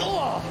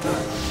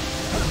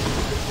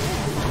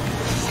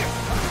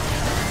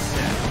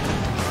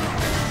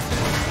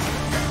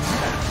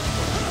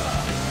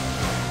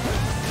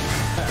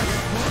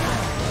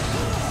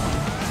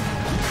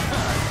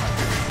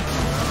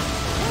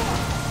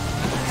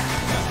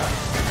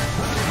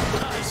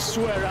 I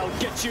swear I'll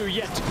get you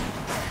yet.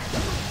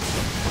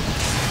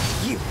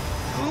 You.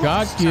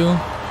 Got you.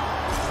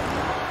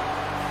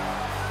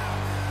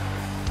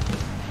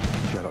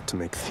 That ought to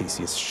make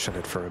Theseus shut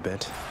it for a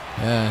bit.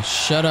 Yeah,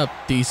 shut up,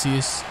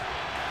 Theseus.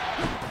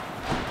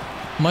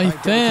 My I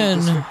dedicate fan.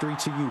 this victory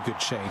to you,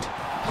 good shade.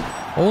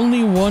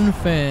 Only one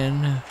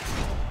fan.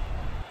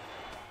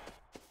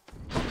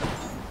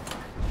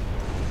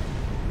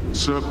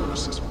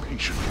 Cerberus is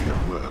patiently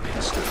at work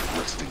instead of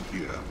resting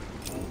here.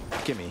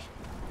 Gimme.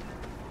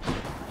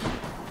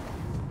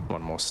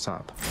 One more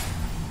stop.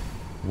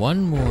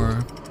 One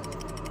more.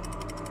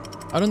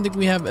 I don't think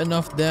we have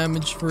enough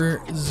damage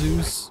for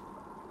Zeus.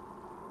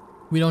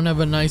 We don't have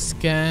a nice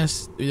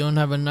cast. We don't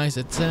have a nice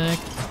attack.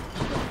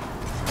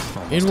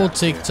 It will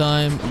take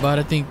time, but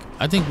I think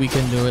we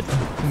can do it.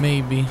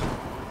 Maybe.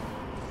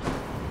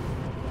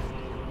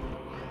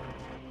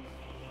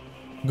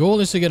 Goal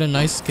is to get a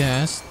nice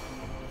cast.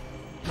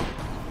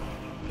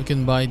 We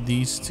can buy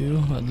these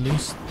two at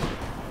least.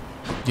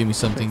 Give me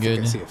something I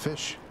good. see a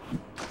fish.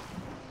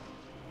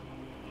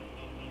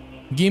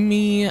 Give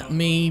me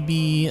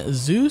maybe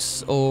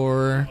Zeus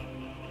or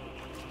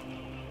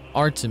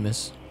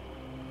Artemis.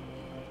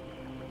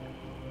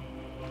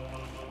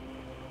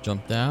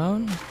 Jump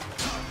down.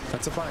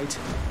 That's a bite.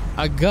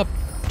 A gup.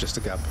 Just a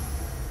gup.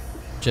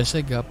 Just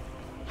a gup.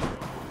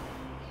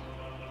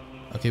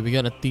 Okay, we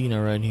got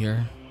Athena right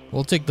here.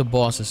 We'll take the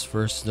bosses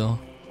first though.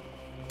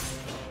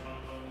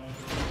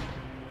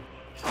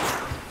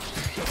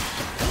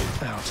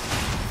 Out.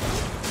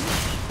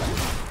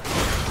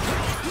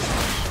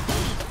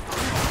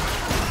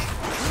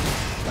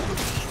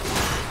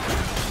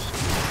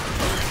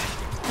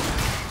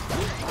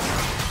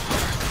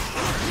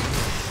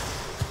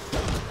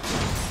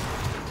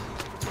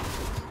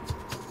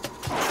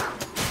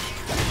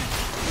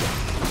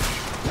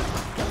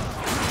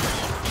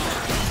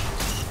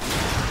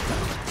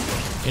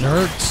 It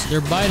hurts.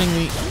 They're biting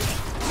me.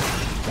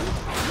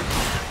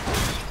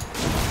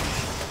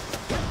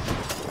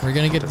 We're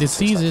gonna get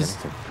diseases.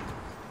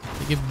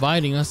 They keep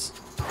biting us.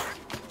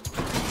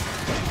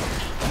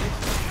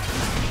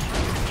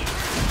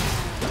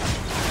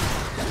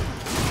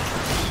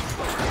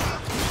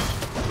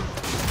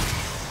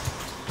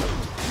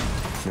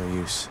 No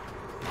use.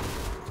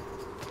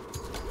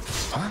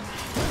 What?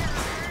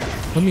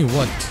 Tell me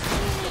what?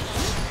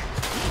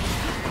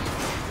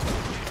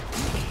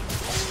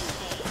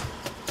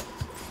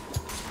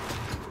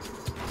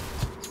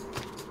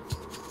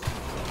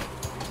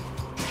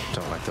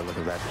 Don't like the look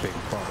of that big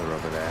bother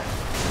over there.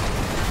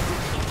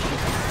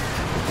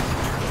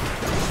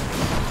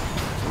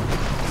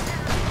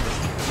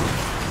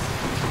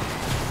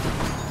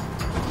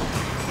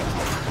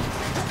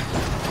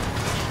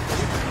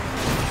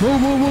 Move,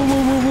 move, move,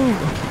 move, move, move.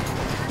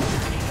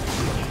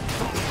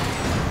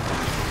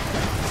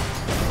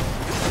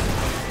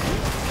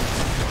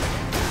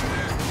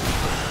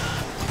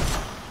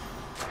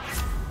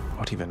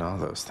 What even are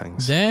those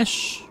things?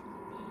 Dash.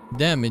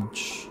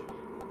 Damage.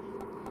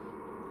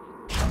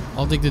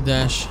 I'll take the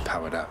dash.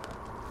 Powered up.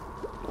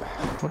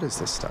 What is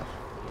this stuff?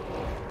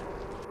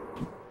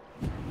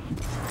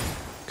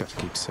 Got to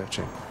keep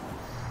searching.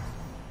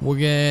 We'll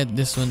get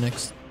this one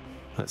next.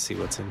 Let's see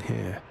what's in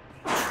here.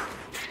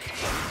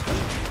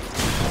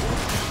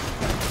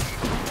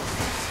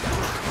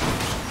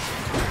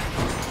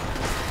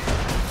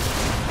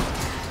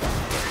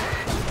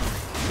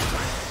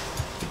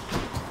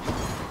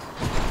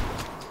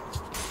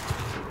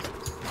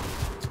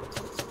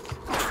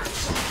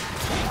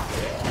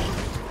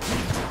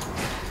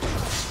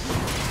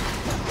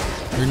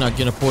 You're not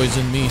gonna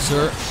poison me,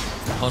 sir.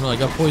 Oh no, I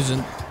got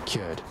poisoned.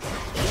 Cured.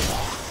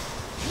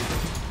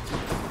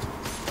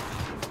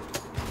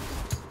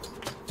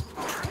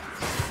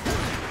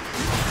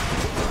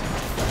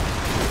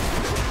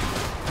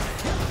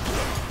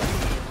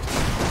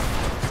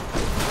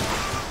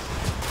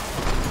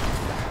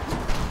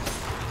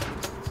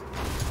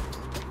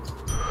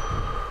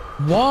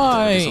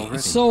 Why?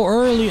 It's so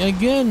early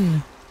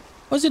again.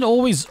 Why is it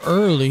always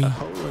early? A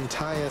whole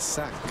entire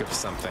sack of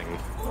something.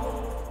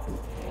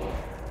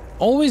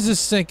 Always a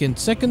second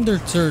or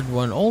third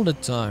one all the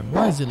time.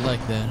 Why is it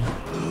like that?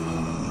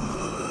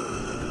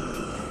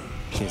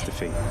 Here's the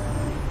fee.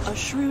 A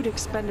shrewd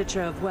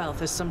expenditure of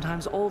wealth is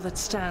sometimes all that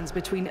stands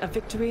between a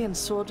victory and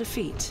sore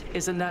defeat.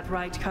 Isn't that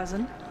right,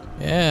 cousin?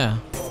 Yeah.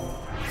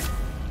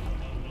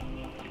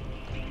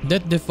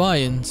 That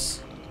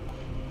defiance.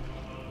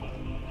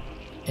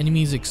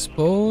 Enemies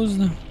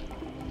exposed.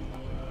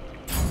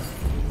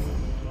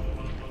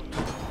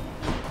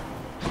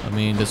 I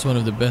mean, that's one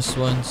of the best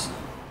ones.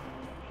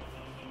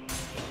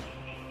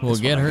 We'll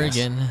get her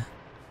again.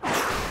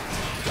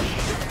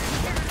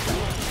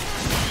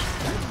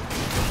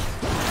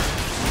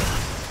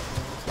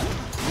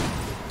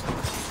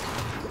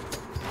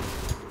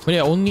 But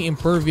yeah, only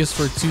impervious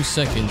for 2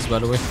 seconds, by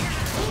the way.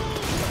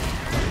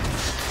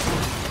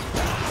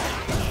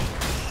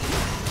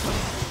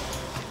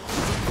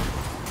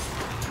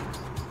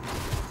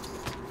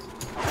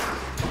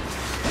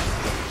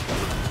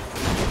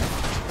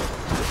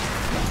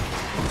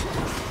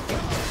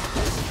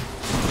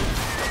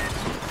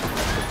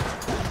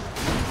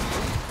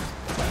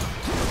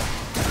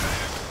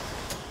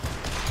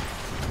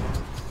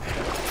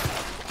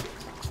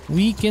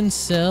 We can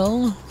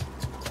sell.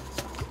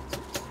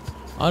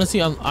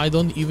 Honestly, I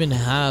don't even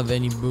have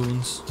any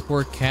boons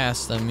or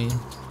cast. I mean,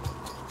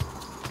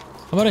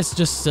 how about I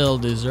just sell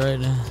this, right?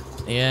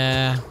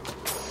 Yeah,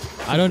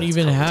 I don't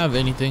even have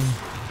anything.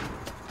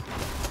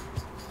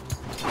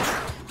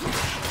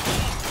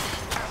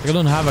 I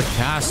don't have a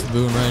cast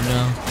boon right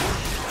now.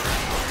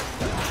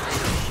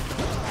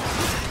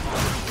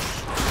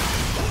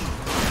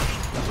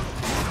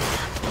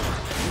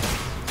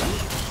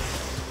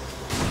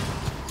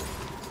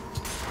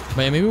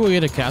 But yeah, maybe we'll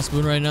get a cast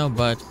boon right now,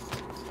 but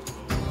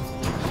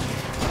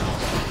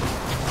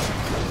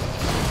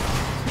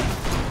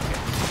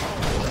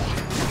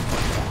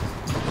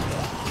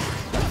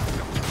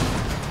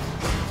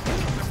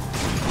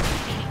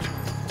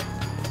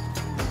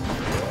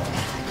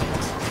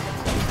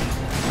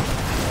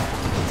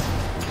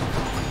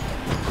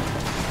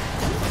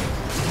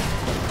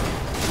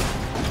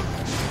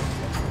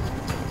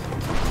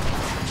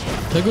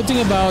the good thing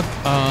about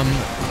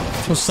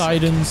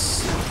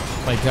Poseidon's,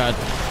 my god,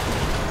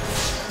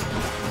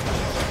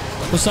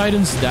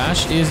 Poseidon's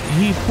dash is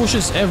he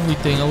pushes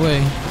everything away.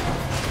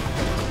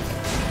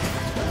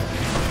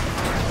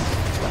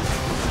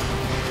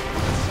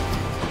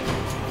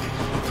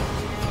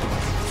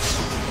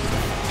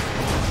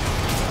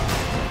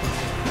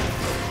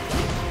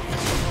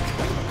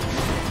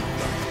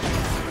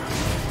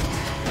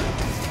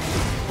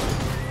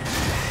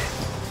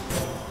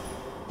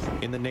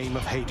 In the name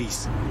of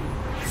Hades.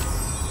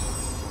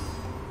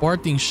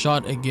 Parting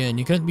shot again.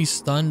 You can't be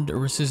stunned or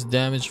resist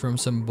damage from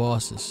some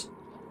bosses.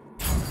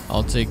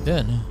 I'll take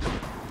that.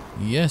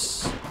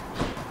 Yes.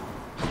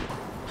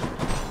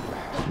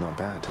 Not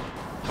bad.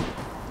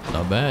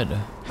 Not bad.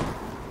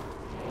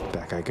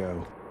 Back I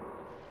go.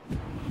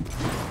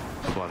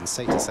 One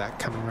Sata sack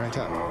coming right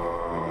up.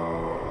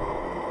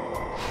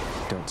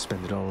 Don't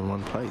spend it all in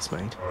one place,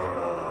 mate.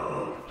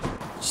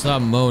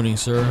 Stop moaning,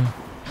 sir.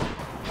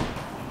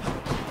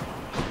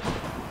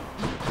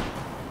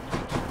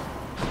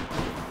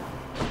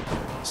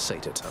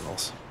 Sata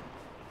tunnels.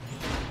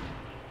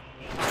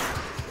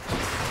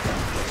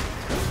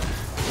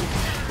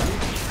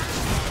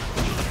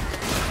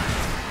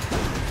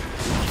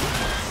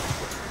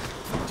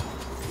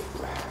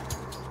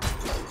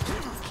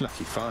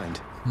 Lucky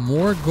find.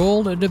 More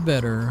gold, the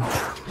better.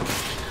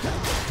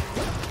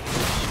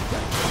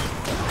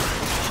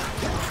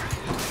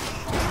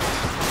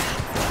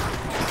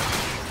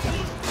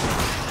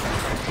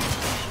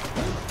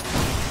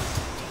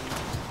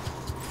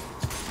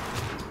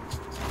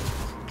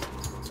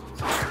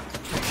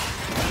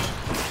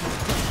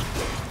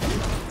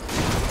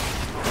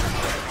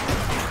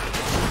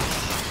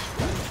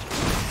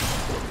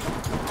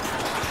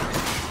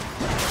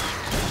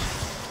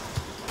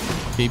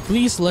 Okay,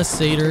 please, less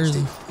satyrs.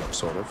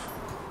 Sort of.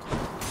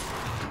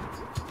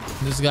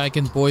 This guy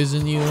can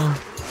poison you,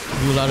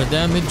 do a lot of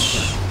damage.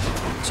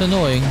 It's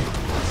annoying.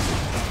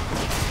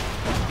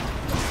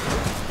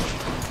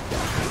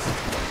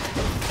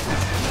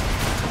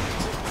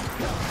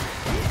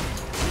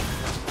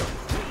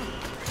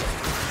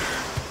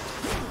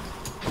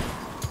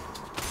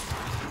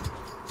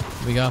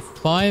 We got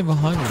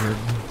 500.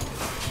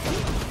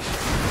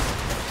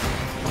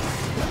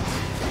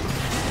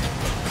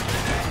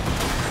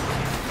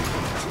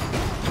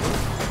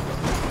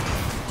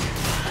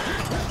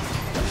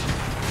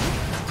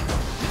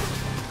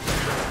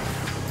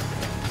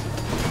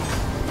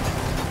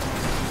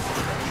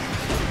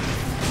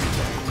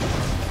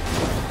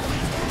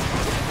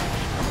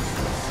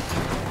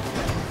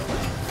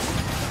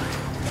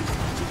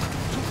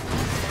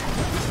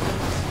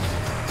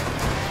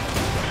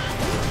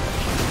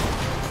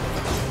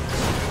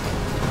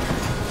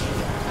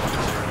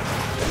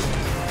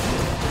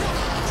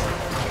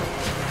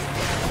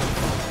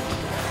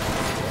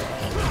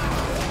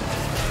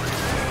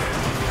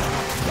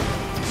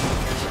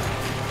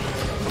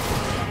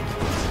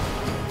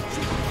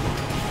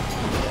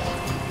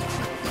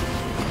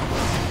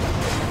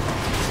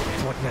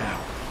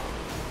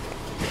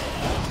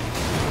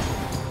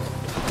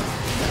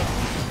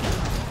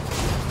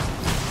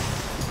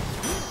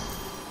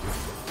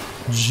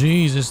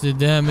 Jesus, the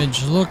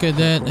damage. Look at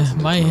that.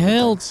 My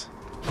health.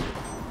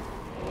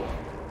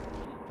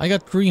 I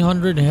got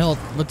 300 health,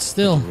 but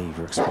still. Leave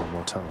or explore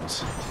more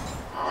tunnels.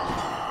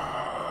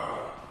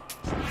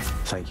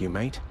 Thank you,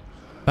 mate.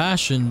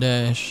 Passion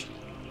dash.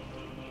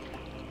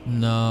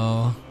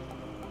 No.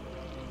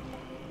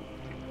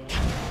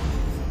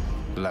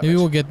 Maybe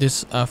we'll get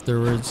this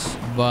afterwards,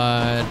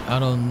 but I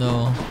don't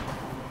know.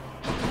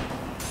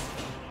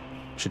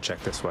 Should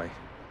check this way.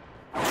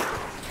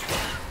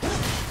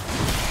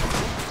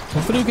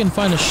 Hopefully we can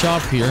find a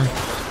shop here.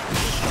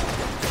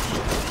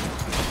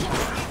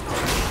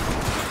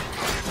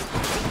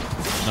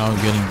 Now I'm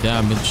getting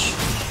damage.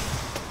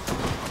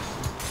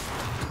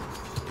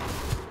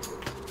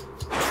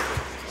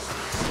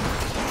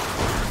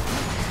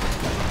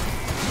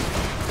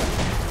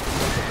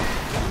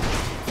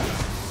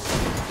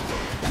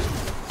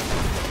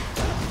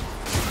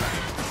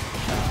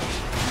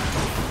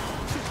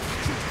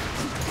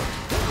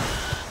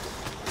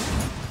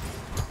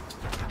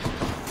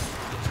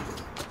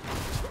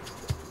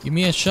 Give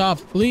me a shop,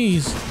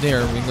 please.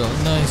 There we go.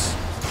 Nice.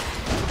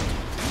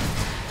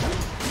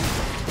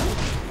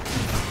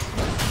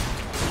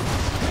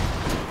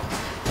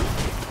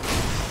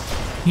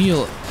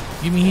 Heal.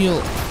 Give me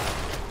heal.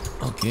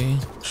 Okay.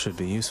 Should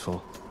be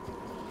useful.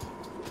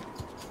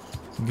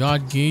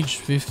 God gauge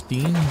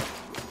 15.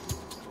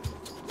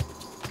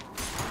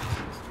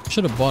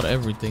 Should have bought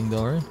everything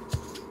though, right?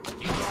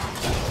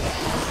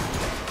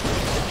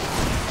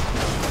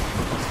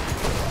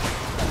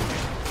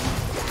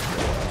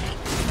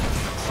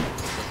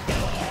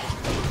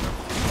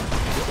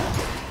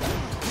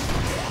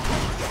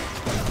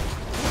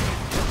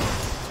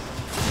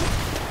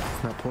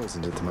 Not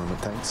poisoned at the moment,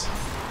 thanks.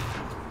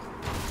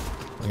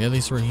 Okay, at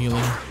least we're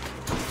healing.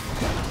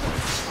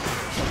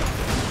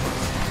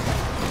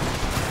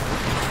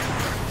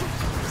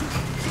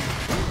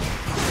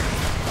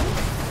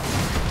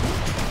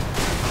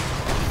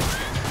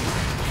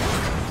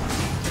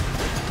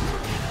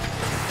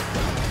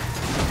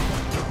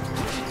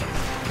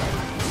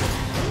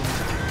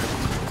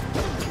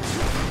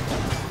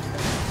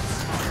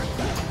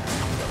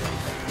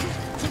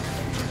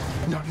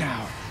 Not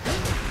now.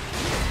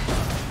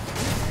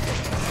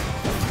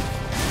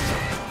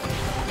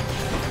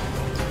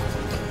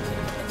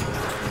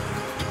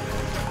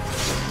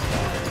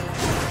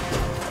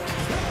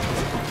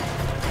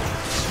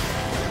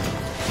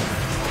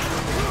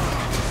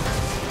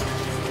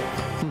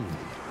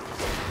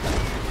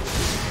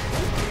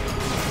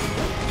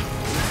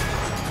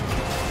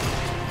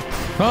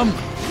 Come.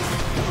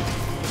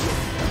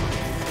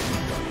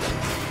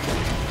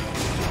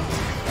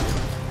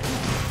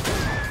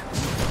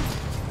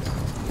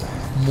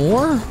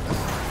 More?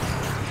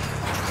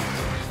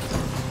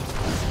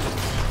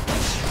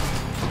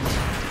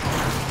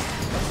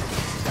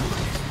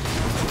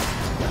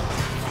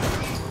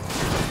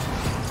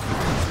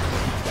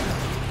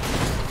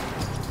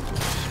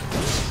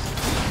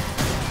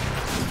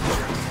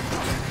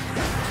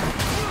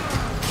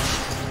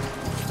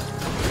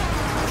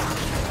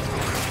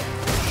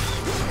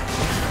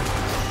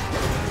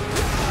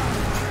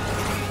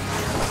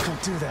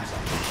 Can't do that.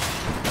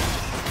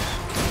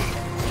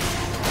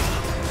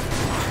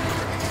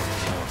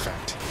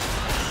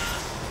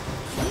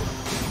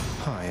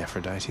 Hi,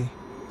 Aphrodite.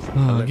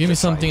 Give me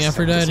something,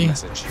 Aphrodite.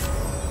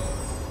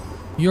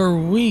 You're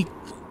weak.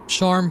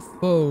 Charm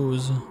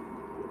foes.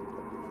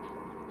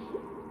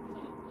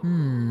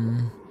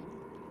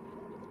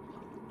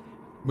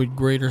 With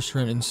greater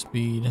strength and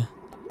speed.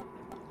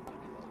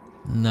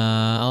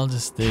 Nah, I'll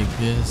just take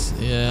this.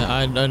 Yeah,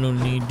 I don't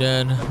need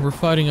that. We're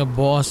fighting a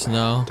boss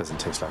now. Doesn't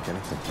taste like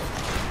anything.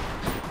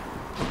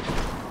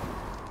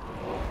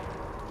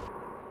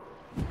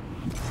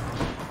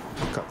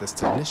 Got this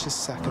delicious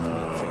sack of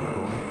meat for you,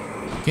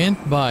 boy.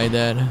 Can't buy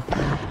that.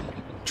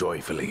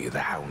 Joyfully, the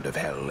Hound of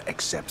Hell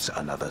accepts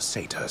another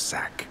satyr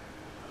sack.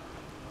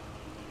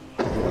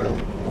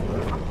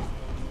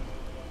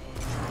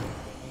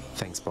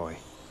 Thanks, boy.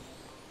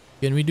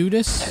 Can we do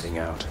this? Heading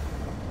out.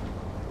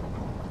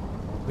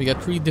 We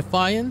got 3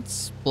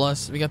 defiance,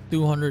 plus we got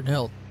 200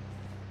 health.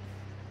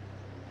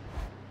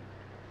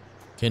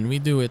 Can we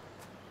do it?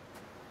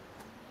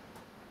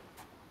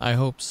 I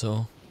hope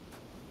so.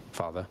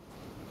 Father.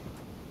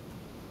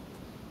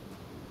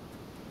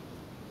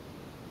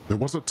 There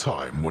was a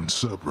time when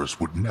Cerberus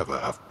would never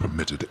have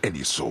permitted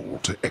any soul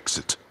to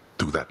exit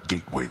through that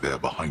gateway there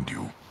behind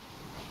you.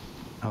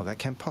 Oh, that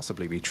can't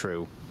possibly be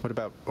true. What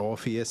about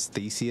Orpheus,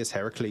 Theseus,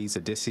 Heracles,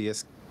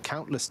 Odysseus?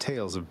 Countless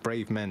tales of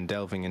brave men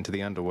delving into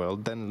the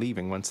underworld, then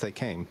leaving whence they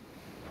came.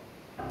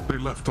 They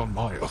left on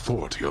my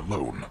authority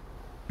alone,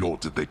 nor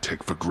did they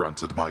take for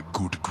granted my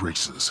good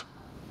graces.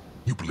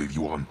 You believe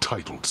you are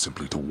entitled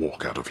simply to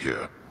walk out of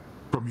here,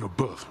 from your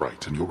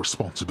birthright and your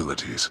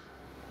responsibilities.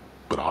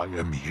 But I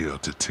am here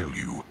to tell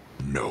you,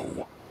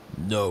 no.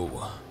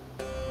 No.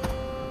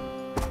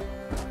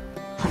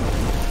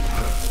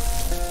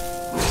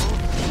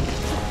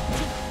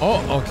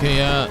 Oh,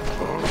 okay,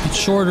 it's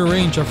shorter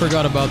range. I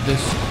forgot about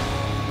this.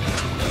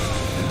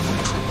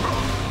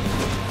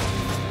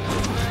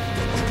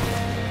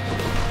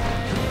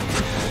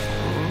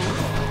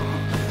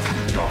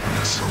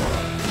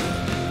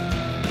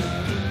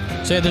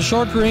 So yeah, the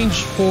short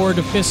range for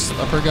the fist,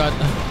 I forgot.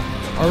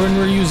 Or when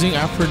we're using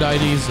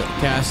Aphrodite's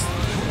cast.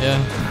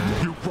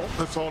 Yeah. You brought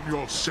this on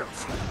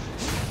yourself.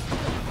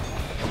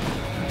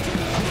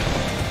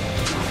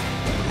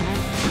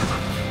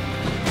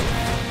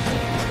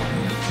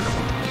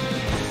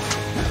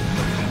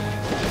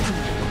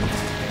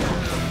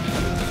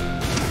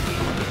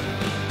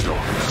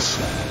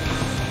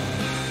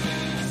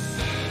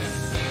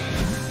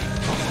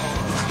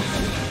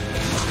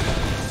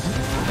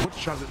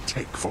 What shall it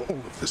take for all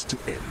of this to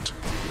end?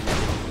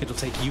 It'll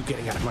take you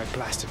getting out of my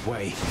blasted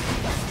way.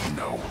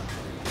 No,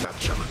 that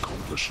shall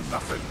accomplish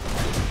nothing.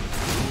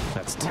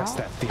 Let's test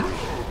that theory.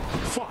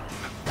 Fine.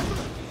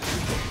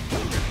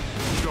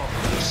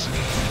 Darkness.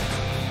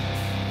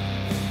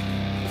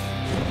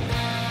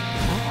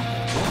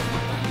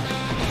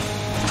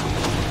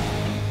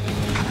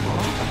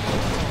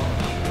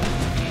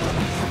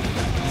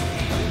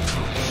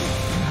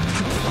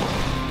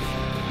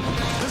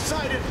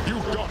 Decided! You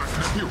got it,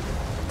 nephew.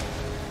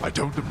 I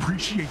don't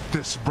appreciate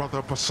this,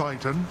 Brother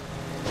Poseidon.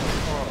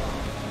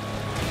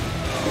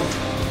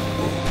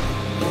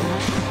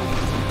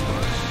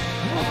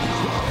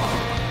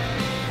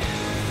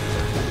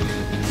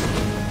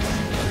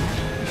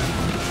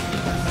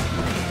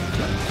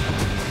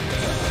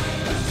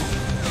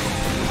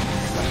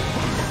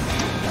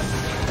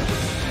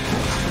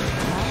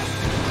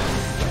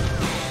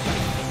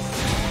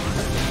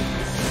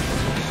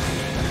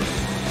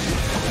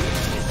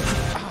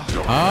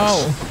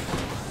 Oh.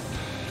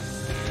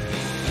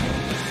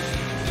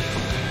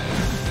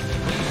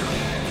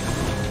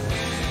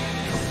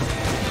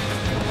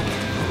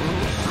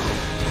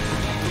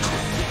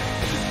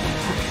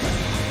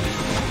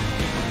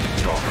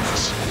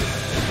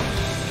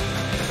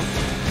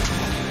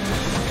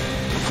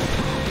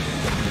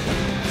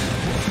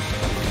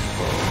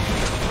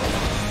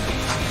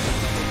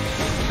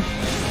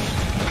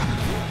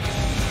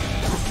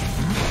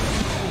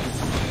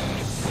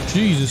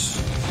 Jesus.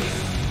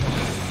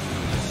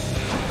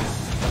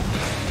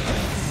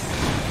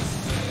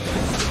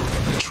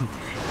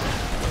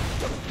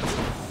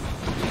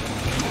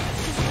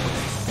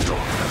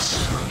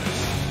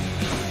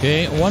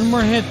 Okay, one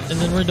more hit and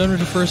then we're done with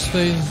the first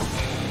phase.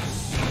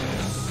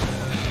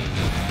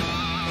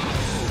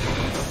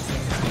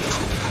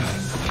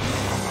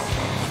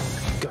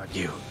 Got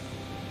you.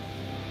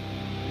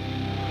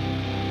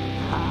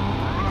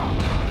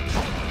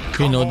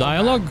 Okay, no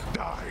dialogue.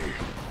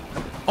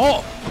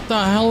 Oh, what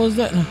the hell was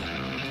that?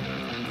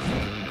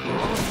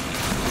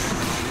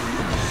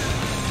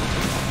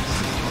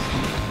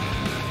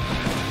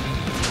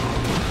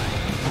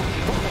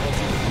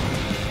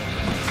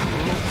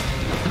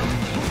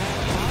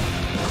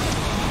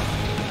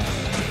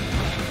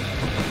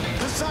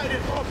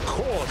 Decided! Of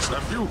course,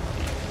 nephew.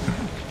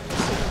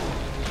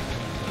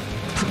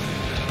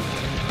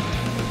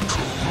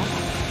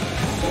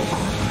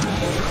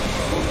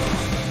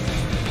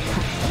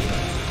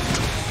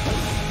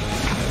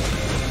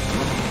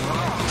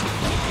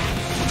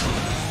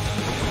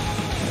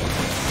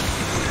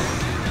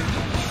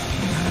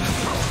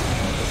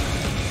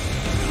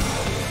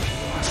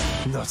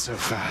 Not so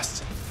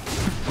fast.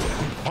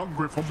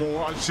 Hungry for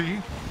more, I see.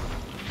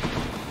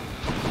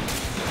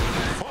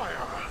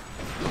 Fire!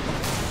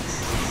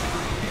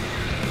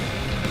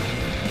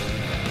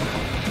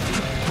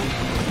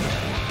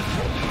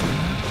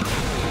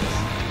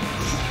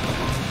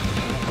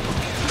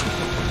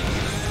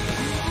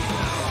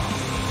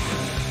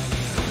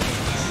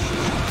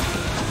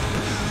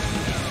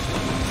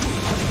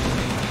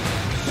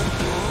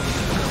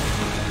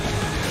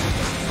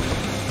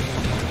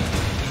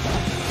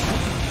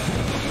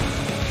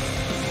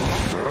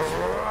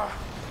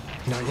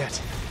 Not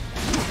yet.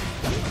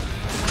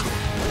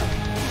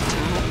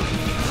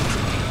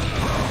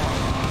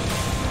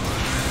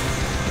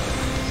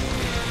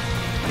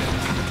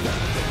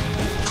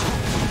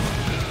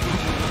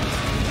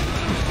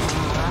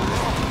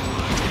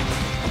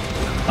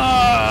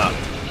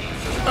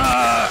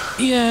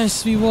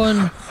 Yes, we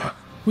won.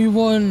 We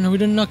won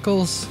with the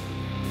knuckles.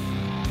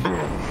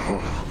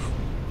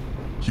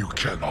 You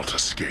cannot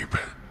escape.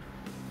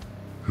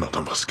 None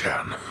of us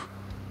can.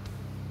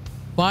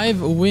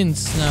 5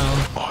 wins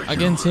now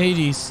against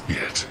Hades.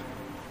 Yet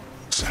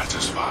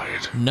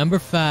satisfied. Number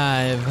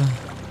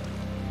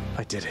 5.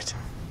 I did it.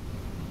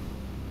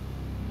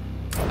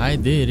 I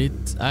did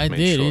it. I Made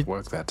did short it.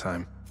 work that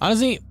time.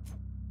 Honestly,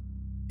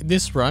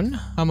 this run,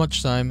 how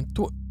much time?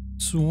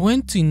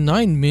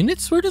 29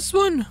 minutes for this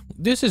one?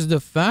 This is the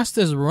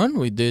fastest run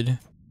we did.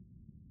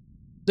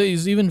 That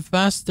is even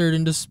faster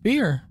than the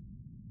spear.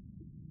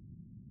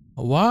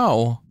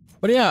 Wow.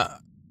 But yeah,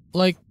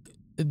 like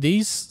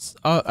these,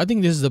 I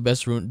think this is the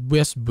best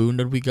boon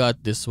that we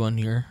got. This one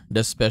here,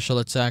 the special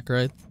attack,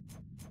 right?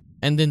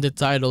 And then the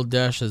tidal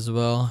dash as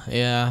well.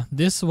 Yeah,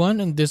 this one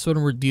and this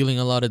one were dealing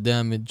a lot of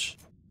damage.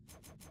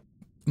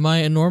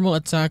 My normal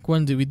attack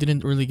one, we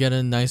didn't really get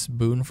a nice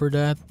boon for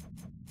that.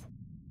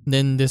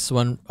 Then this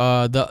one,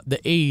 the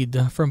aid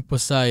from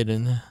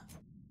Poseidon.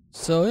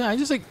 So yeah,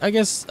 I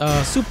guess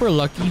super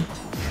lucky.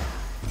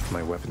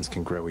 My weapons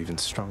can grow even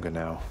stronger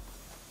now.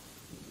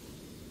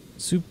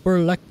 Super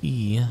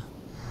lucky.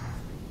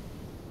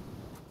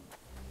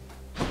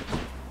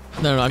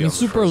 No, I mean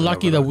super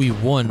lucky that we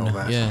won.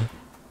 Yeah.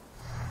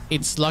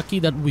 It's lucky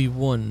that we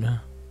won.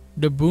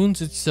 The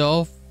boons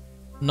itself,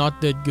 not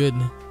that good.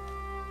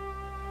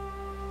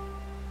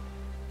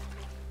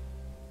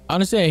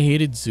 Honestly, I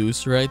hated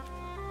Zeus, right?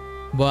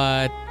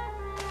 But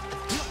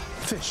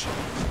fish.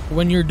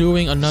 When you're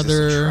doing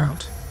another,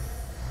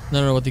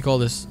 no, what do you call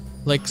this?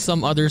 Like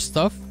some other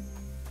stuff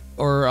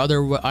or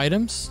other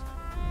items.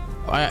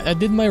 I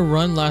did my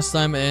run last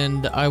time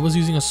and I was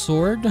using a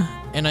sword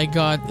and I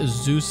got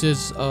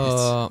Zeus's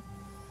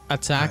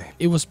attack.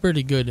 It was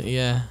pretty good,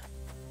 yeah.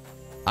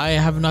 I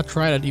have not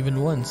tried it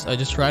even once. I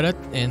just tried it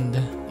and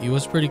it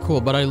was pretty cool,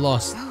 but I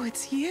lost. Oh,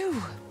 it's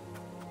you.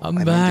 I'm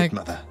back.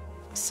 Mother.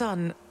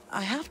 Son,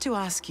 I have to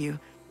ask you,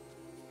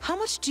 how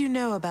much do you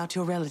know about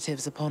your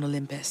relatives upon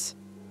Olympus?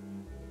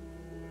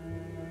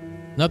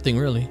 Nothing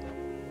really.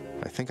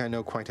 I think I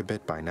know quite a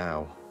bit by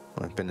now.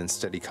 I've been in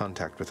steady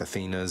contact with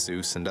Athena,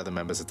 Zeus, and other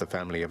members of the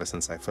family ever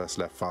since I first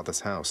left Father's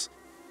house.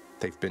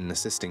 They've been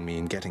assisting me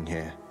in getting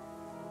here.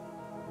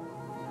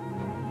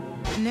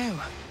 No.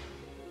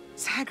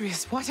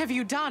 Zagreus, what have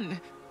you done?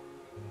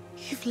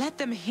 You've let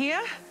them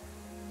here?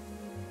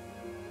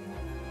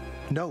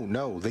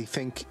 No, they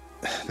think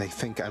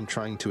I'm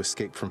trying to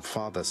escape from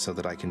Father so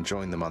that I can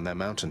join them on their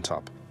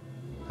mountaintop.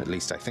 At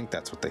least I think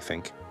that's what they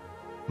think.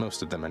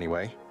 Most of them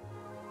anyway.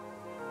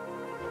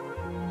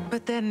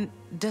 But then,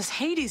 does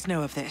Hades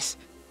know of this?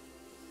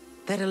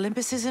 That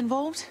Olympus is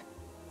involved?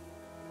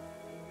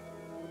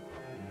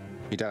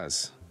 He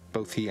does.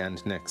 Both he and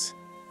Nyx.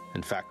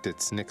 In fact,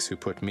 it's Nyx who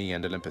put me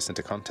and Olympus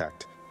into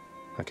contact.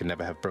 I could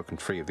never have broken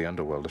free of the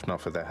underworld if not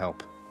for their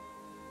help.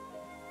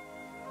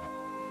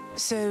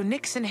 So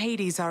Nyx and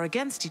Hades are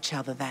against each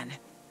other then?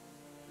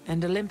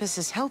 And Olympus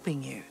is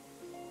helping you?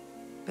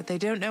 But they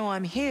don't know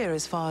I'm here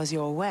as far as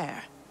you're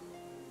aware.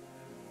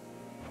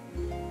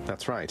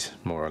 That's right,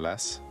 more or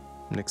less.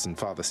 Nyx and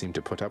Father seem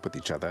to put up with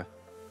each other.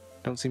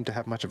 Don't seem to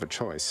have much of a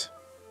choice.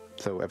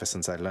 Though ever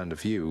since I learned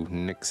of you,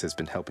 Nyx has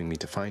been helping me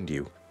to find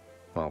you,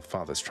 while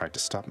Father's tried to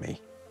stop me.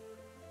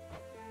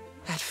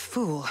 That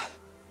fool.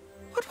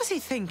 What was he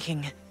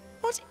thinking?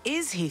 What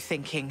is he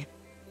thinking?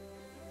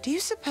 Do you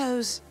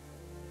suppose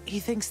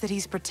he thinks that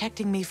he's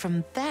protecting me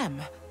from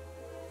them?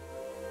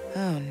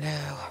 Oh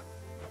no.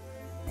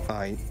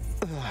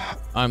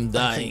 I'm dying.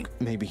 I think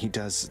maybe he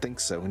does think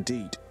so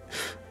indeed.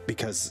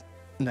 Because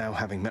now,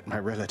 having met my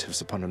relatives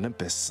upon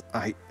Olympus,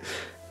 I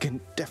can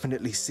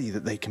definitely see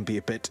that they can be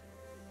a bit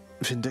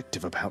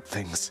vindictive about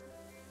things.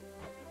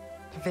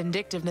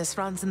 Vindictiveness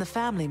runs in the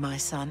family, my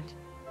son.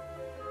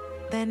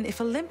 Then,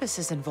 if Olympus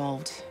is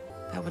involved,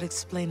 that would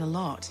explain a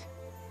lot.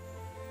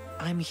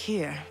 I'm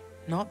here,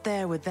 not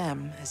there with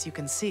them, as you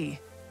can see.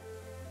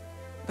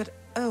 But,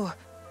 oh,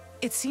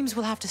 it seems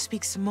we'll have to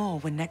speak some more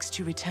when next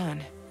you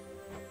return.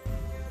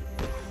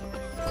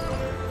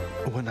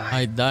 When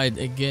I died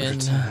again.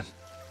 Return.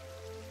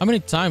 How many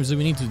times do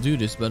we need to do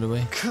this, by the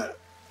way?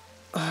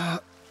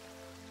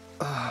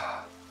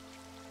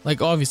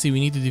 Like, obviously, we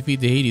need to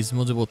defeat the Hades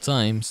multiple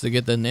times to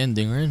get an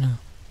ending, right?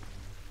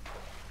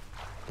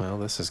 Well,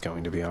 this is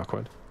going to be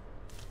awkward.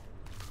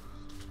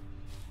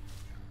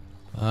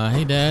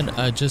 Hey, Dad,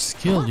 I just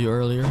killed you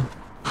earlier.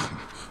 I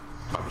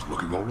was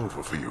looking all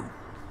over for you.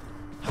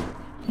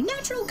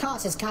 Natural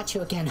causes got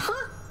you again,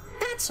 huh?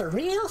 That's a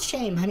real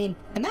shame. I mean,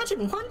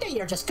 imagine one day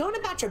you're just going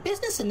about your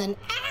business and then,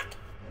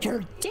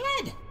 you're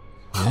dead.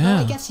 Yeah. Although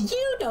I guess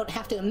you don't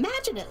have to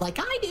imagine it like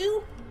I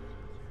do.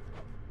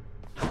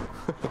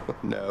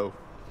 No.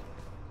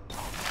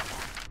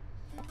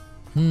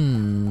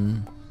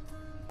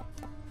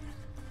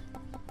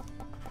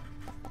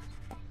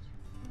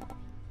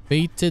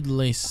 Fated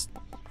list.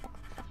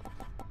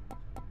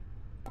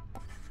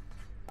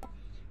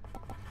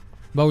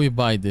 But we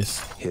buy this.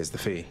 Here's the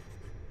fee.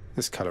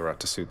 This color ought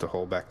to suit the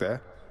hole back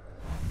there.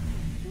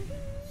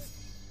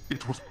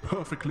 It was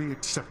perfectly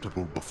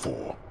acceptable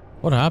before.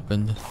 What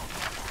happened?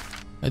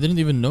 I didn't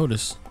even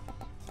notice.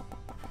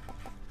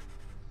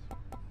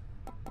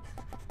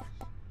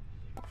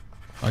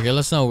 Okay,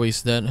 let's not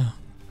waste that.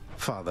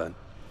 Father,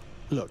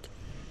 look.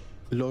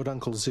 Lord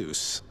Uncle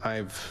Zeus,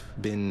 I've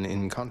been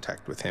in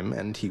contact with him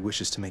and he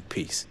wishes to make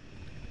peace.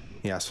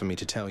 He asked for me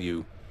to tell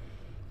you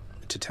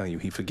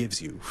he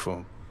forgives you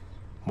for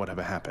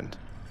whatever happened.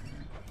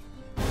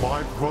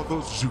 My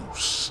brother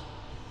Zeus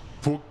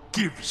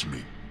forgives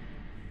me.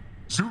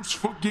 Zeus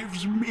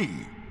forgives me.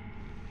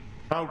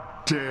 How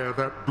dare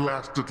that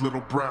blasted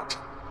little brat?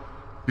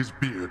 His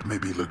beard may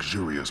be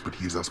luxurious, but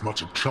he's as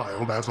much a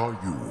child as are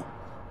you.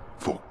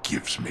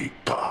 Forgives me,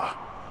 bah.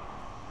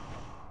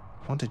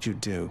 What did you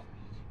do?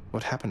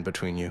 What happened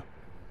between you?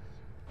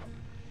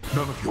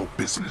 None of your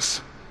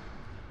business.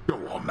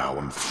 Go on now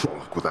and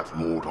frolic with that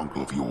lord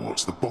uncle of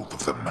yours, the both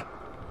of them.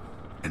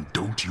 And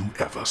don't you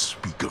ever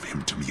speak of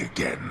him to me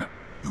again.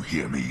 You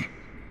hear me?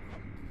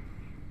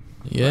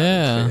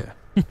 Yeah.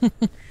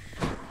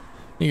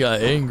 He got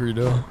angry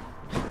though.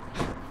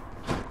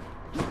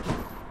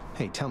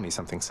 Hey, tell me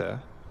something, sir.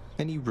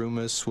 Any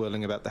rumors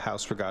swirling about the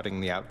house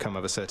regarding the outcome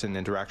of a certain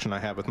interaction I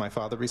had with my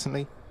father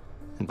recently,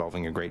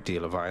 involving a great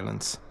deal of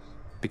violence?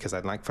 Because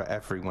I'd like for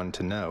everyone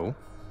to know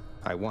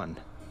I won.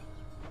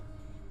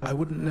 I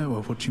wouldn't know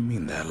of what you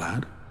mean there,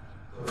 lad.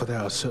 For there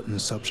are certain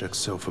subjects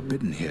so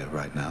forbidden here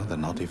right now that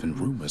not even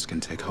rumors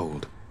can take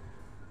hold.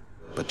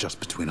 But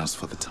just between us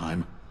for the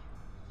time,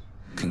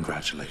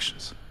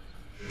 congratulations.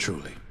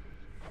 Truly.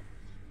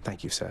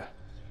 Thank you, sir.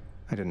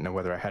 I didn't know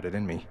whether I had it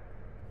in me.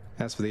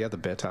 As for the other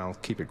bit, I'll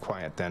keep it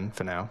quiet then,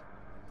 for now.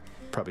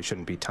 Probably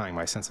shouldn't be tying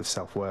my sense of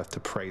self-worth to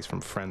praise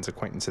from friends,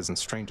 acquaintances, and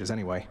strangers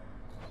anyway.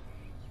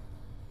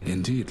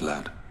 Indeed,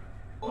 lad.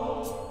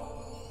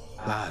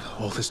 Lad,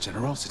 all this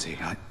generosity,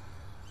 I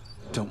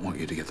don't want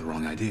you to get the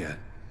wrong idea.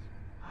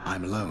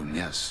 I'm alone,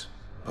 yes,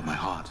 but my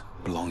heart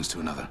belongs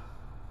to another.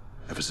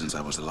 Ever since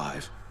I was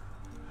alive.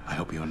 I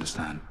hope you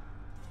understand.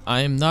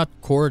 I am not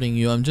courting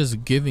you, I'm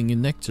just giving you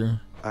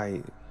nectar.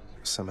 I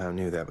somehow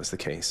knew that was the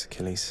case,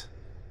 Achilles.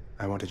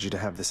 I wanted you to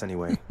have this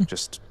anyway.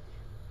 Just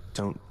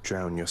don't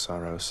drown your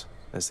sorrows,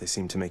 as they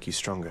seem to make you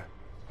stronger.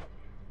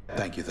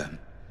 Thank you then,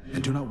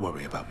 and do not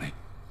worry about me.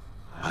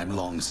 I'm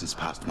long since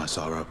past my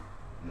sorrow,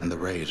 and the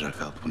rage I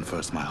felt when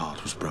first my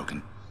heart was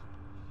broken.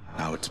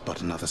 Now it's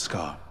but another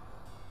scar.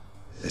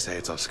 They say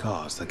it's our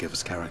scars that give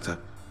us character.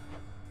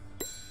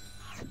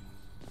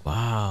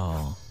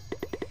 Wow.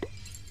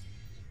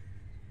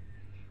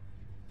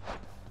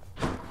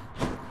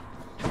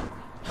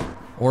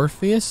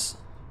 Orpheus?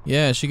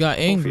 Yeah, she got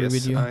angry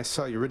Orpheus, with you. I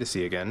saw Eurydice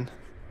again.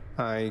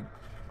 I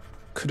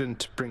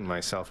couldn't bring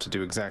myself to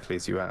do exactly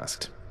as you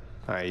asked.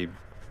 I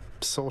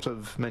sort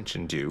of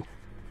mentioned you.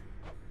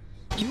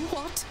 You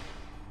what?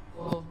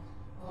 Oh,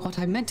 what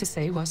I meant to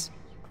say was...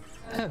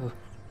 Oh,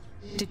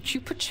 did you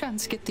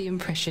perchance get the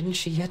impression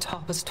she yet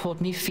harbors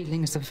toward me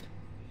feelings of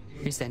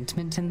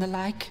resentment and the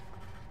like?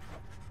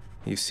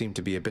 You seem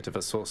to be a bit of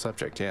a sore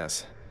subject,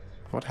 yes.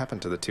 What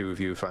happened to the two of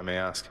you, if I may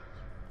ask?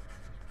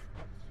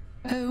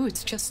 Oh,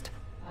 it's just...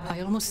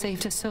 I almost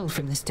saved her soul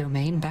from this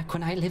domain back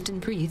when I lived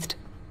and breathed.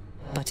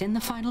 But in the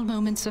final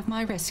moments of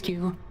my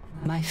rescue,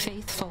 my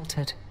faith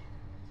faltered.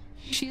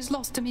 She is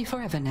lost to me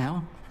forever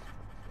now.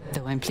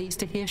 Though I'm pleased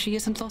to hear she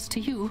isn't lost to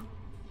you.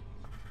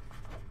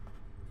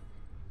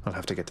 I'll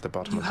have to get to the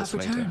bottom of this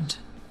later. returned.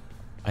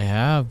 I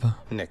have.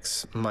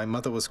 Nyx, my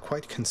mother was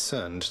quite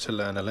concerned to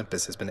learn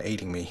Olympus has been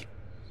aiding me.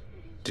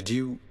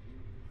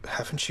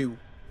 Haven't you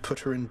put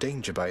her in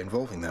danger by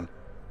involving them?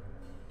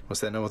 Was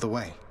there no other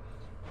way?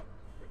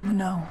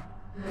 No,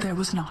 there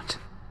was not.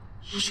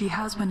 She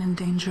has been in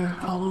danger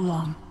all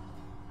along.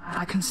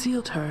 I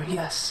concealed her,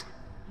 yes,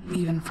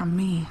 even from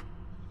me.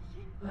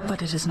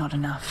 But it is not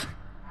enough.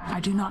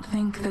 I do not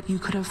think that you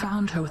could have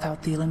found her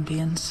without the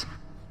Olympians.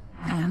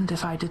 And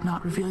if I did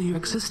not reveal your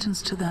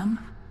existence to them,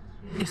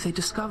 if they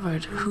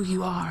discovered who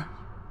you are,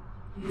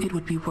 it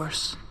would be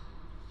worse.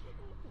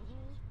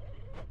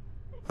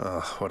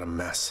 Oh, what a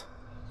mess.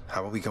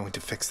 How are we going to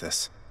fix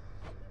this?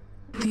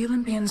 The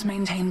Olympians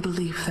maintain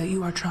belief that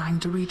you are trying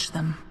to reach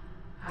them.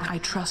 I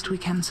trust we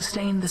can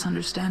sustain this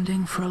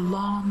understanding for a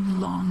long,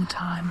 long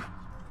time.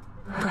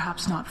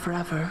 Perhaps not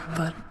forever,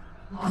 but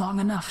long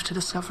enough to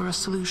discover a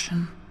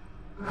solution.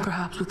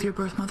 Perhaps with your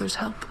birth mother's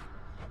help.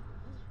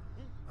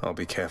 I'll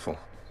be careful.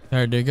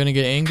 Are they gonna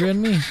get angry at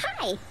me?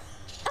 Hi!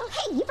 Oh,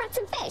 hey, you brought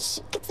some fish.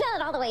 Could smell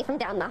it all the way from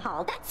down the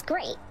hall. That's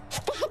great.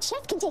 The head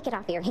chef can take it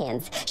off your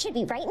hands. Should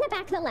be right in the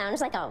back of the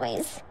lounge like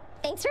always.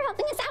 Thanks for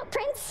helping us out,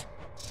 Prince.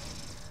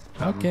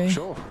 Okay.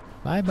 Sure.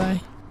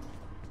 Bye-bye.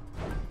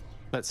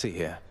 Let's see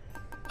here.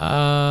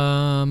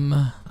 I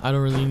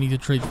don't really need to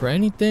trade for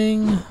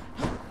anything.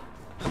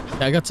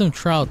 I got some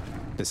trout.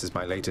 This is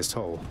my latest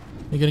haul.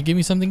 You're gonna give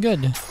me something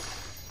good.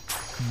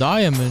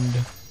 Diamond.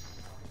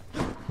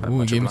 Ooh,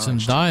 you gave me some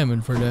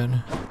diamond for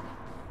that.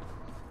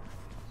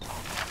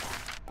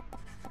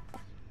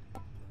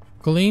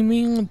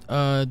 Claiming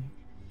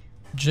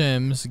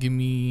gems give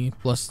me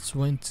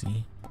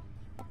 +20.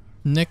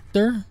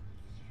 Nectar.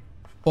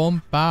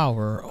 Bomb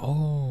power.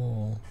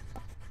 Oh.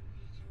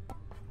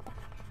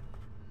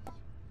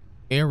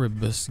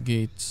 Erebus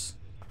gates.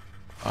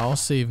 I'll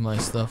save my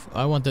stuff.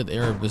 I want that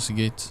Erebus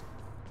gates.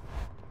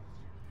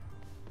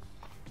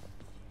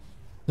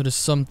 That is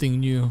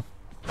something new.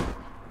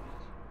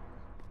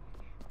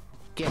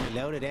 Get a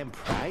load of them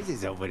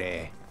prizes over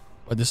there.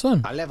 What, this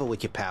one? I'll level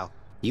with you, pal.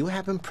 You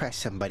have impressed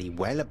somebody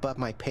well above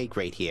my pay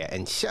grade here,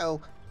 and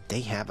so they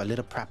have a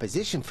little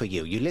proposition for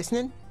you. You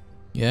listening?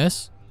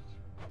 Yes.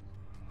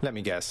 Let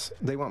me guess.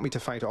 They want me to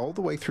fight all the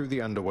way through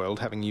the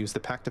underworld, having used the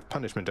Pact of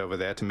Punishment over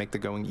there to make the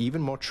going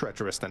even more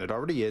treacherous than it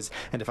already is,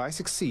 and if I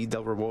succeed,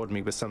 they'll reward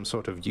me with some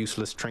sort of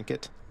useless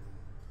trinket?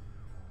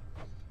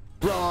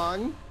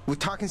 Wrong. We're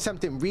talking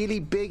something really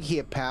big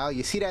here, pal.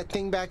 You see that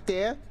thing back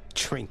there?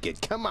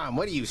 Trinket. Come on,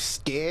 what are you,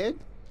 scared?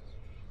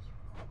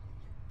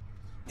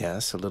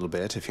 Yes, a little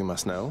bit, if you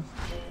must know.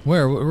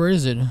 Where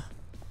is it?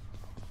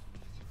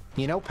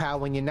 You know, pal,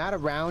 when you're not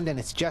around and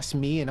it's just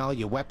me and all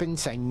your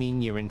weapons, I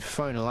mean your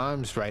infernal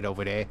arms right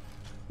over there,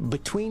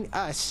 between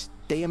us,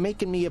 they are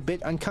making me a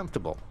bit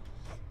uncomfortable.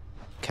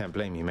 Can't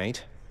blame you,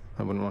 mate.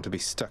 I wouldn't want to be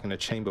stuck in a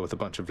chamber with a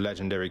bunch of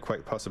legendary,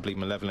 quite possibly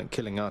malevolent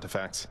killing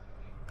artifacts.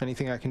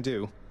 Anything I can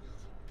do?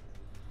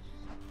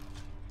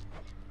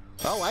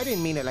 Oh, I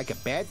didn't mean it like a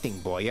bad thing,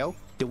 boyo.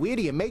 The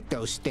weirder you make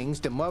those things,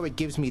 the more it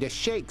gives me the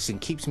shakes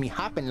and keeps me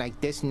hopping like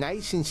this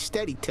nice and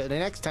steady till the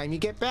next time you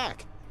get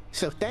back.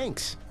 So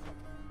thanks.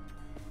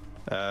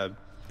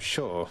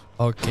 Sure.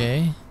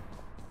 Okay.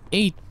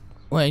 8.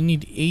 Well, I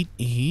need 8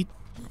 heat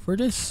for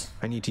this.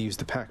 I need to use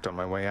the pact on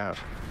my way out.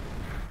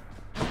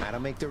 I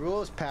don't make the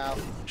rules, pal.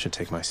 Should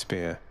take my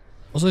spear.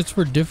 Also, it's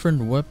for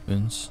different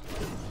weapons.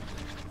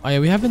 Oh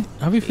yeah,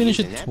 have we finished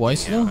it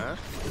twice though?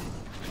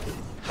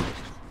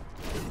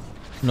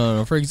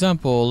 No, for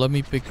example, let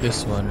me pick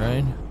this one,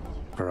 right?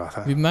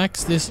 Baratha. We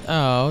max this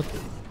out.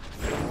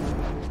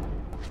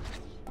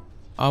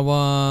 I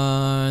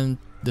want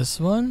this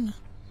one.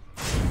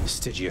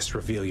 Stygius,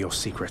 reveal your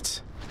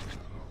secrets.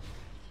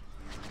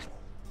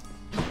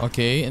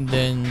 Okay, and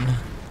then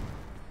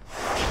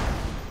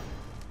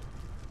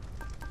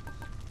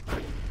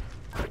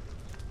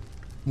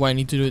why I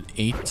need to do it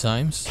 8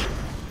 times?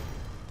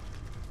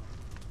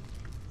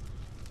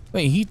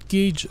 Wait, heat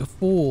gauge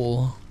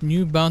full.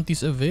 New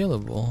bounties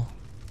available.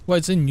 What,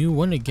 it's a new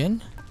one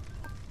again?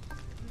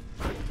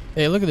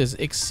 Hey, look at this.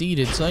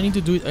 Exceeded. So I need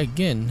to do it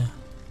again.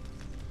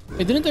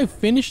 Hey, didn't I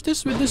finish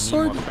this with this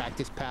sword? More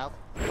practice, pal.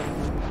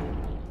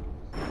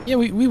 Yeah,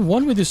 we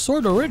won with this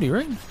sword already,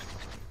 right?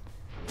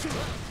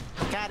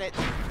 Got it.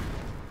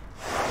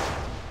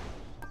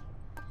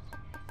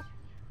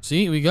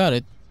 See, we got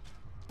it.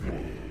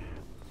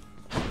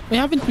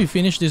 Haven't we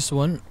finished this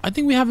one? I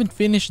think we haven't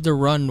finished the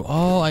run.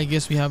 Oh, I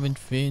guess we haven't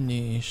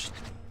finished.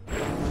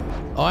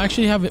 Oh,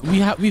 actually haven't.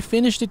 We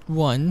finished it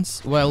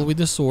once, well, with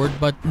the sword,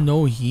 but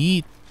no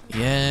heat.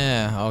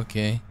 Yeah,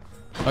 okay.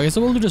 Okay,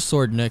 so we'll do the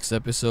sword next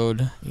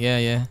episode.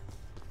 Yeah.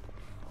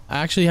 I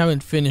actually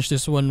haven't finished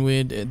this one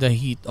with the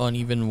heat on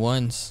even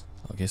once.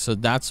 Okay, so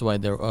that's why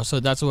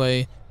that's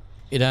why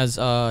it has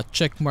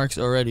check marks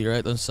already,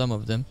 right, on some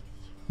of them.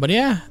 But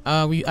yeah,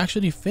 we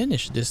actually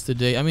finished this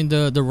today. I mean,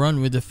 the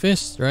run with the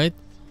fist, right?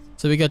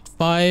 So we got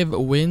 5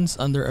 wins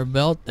under our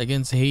belt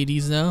against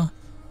Hades now.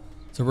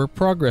 So we're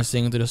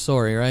progressing into the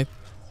story, right?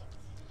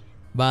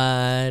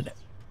 But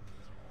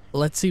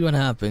let's see what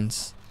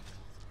happens.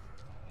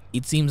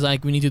 It seems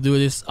like we need to do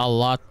this a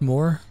lot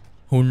more.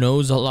 Who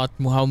knows a lot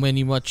more, how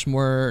many much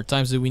more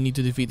times do we need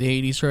to defeat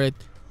Hades, right?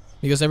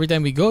 Because every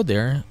time we go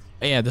there,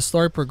 yeah, the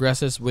story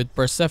progresses with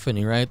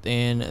Persephone, right?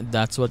 And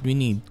that's what we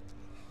need.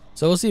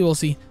 So we'll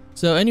see.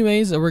 So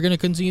anyways, we're gonna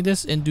continue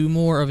this and do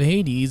more of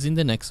Hades in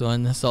the next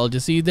one. So I'll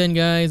just see you then,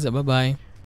 guys. Bye-bye.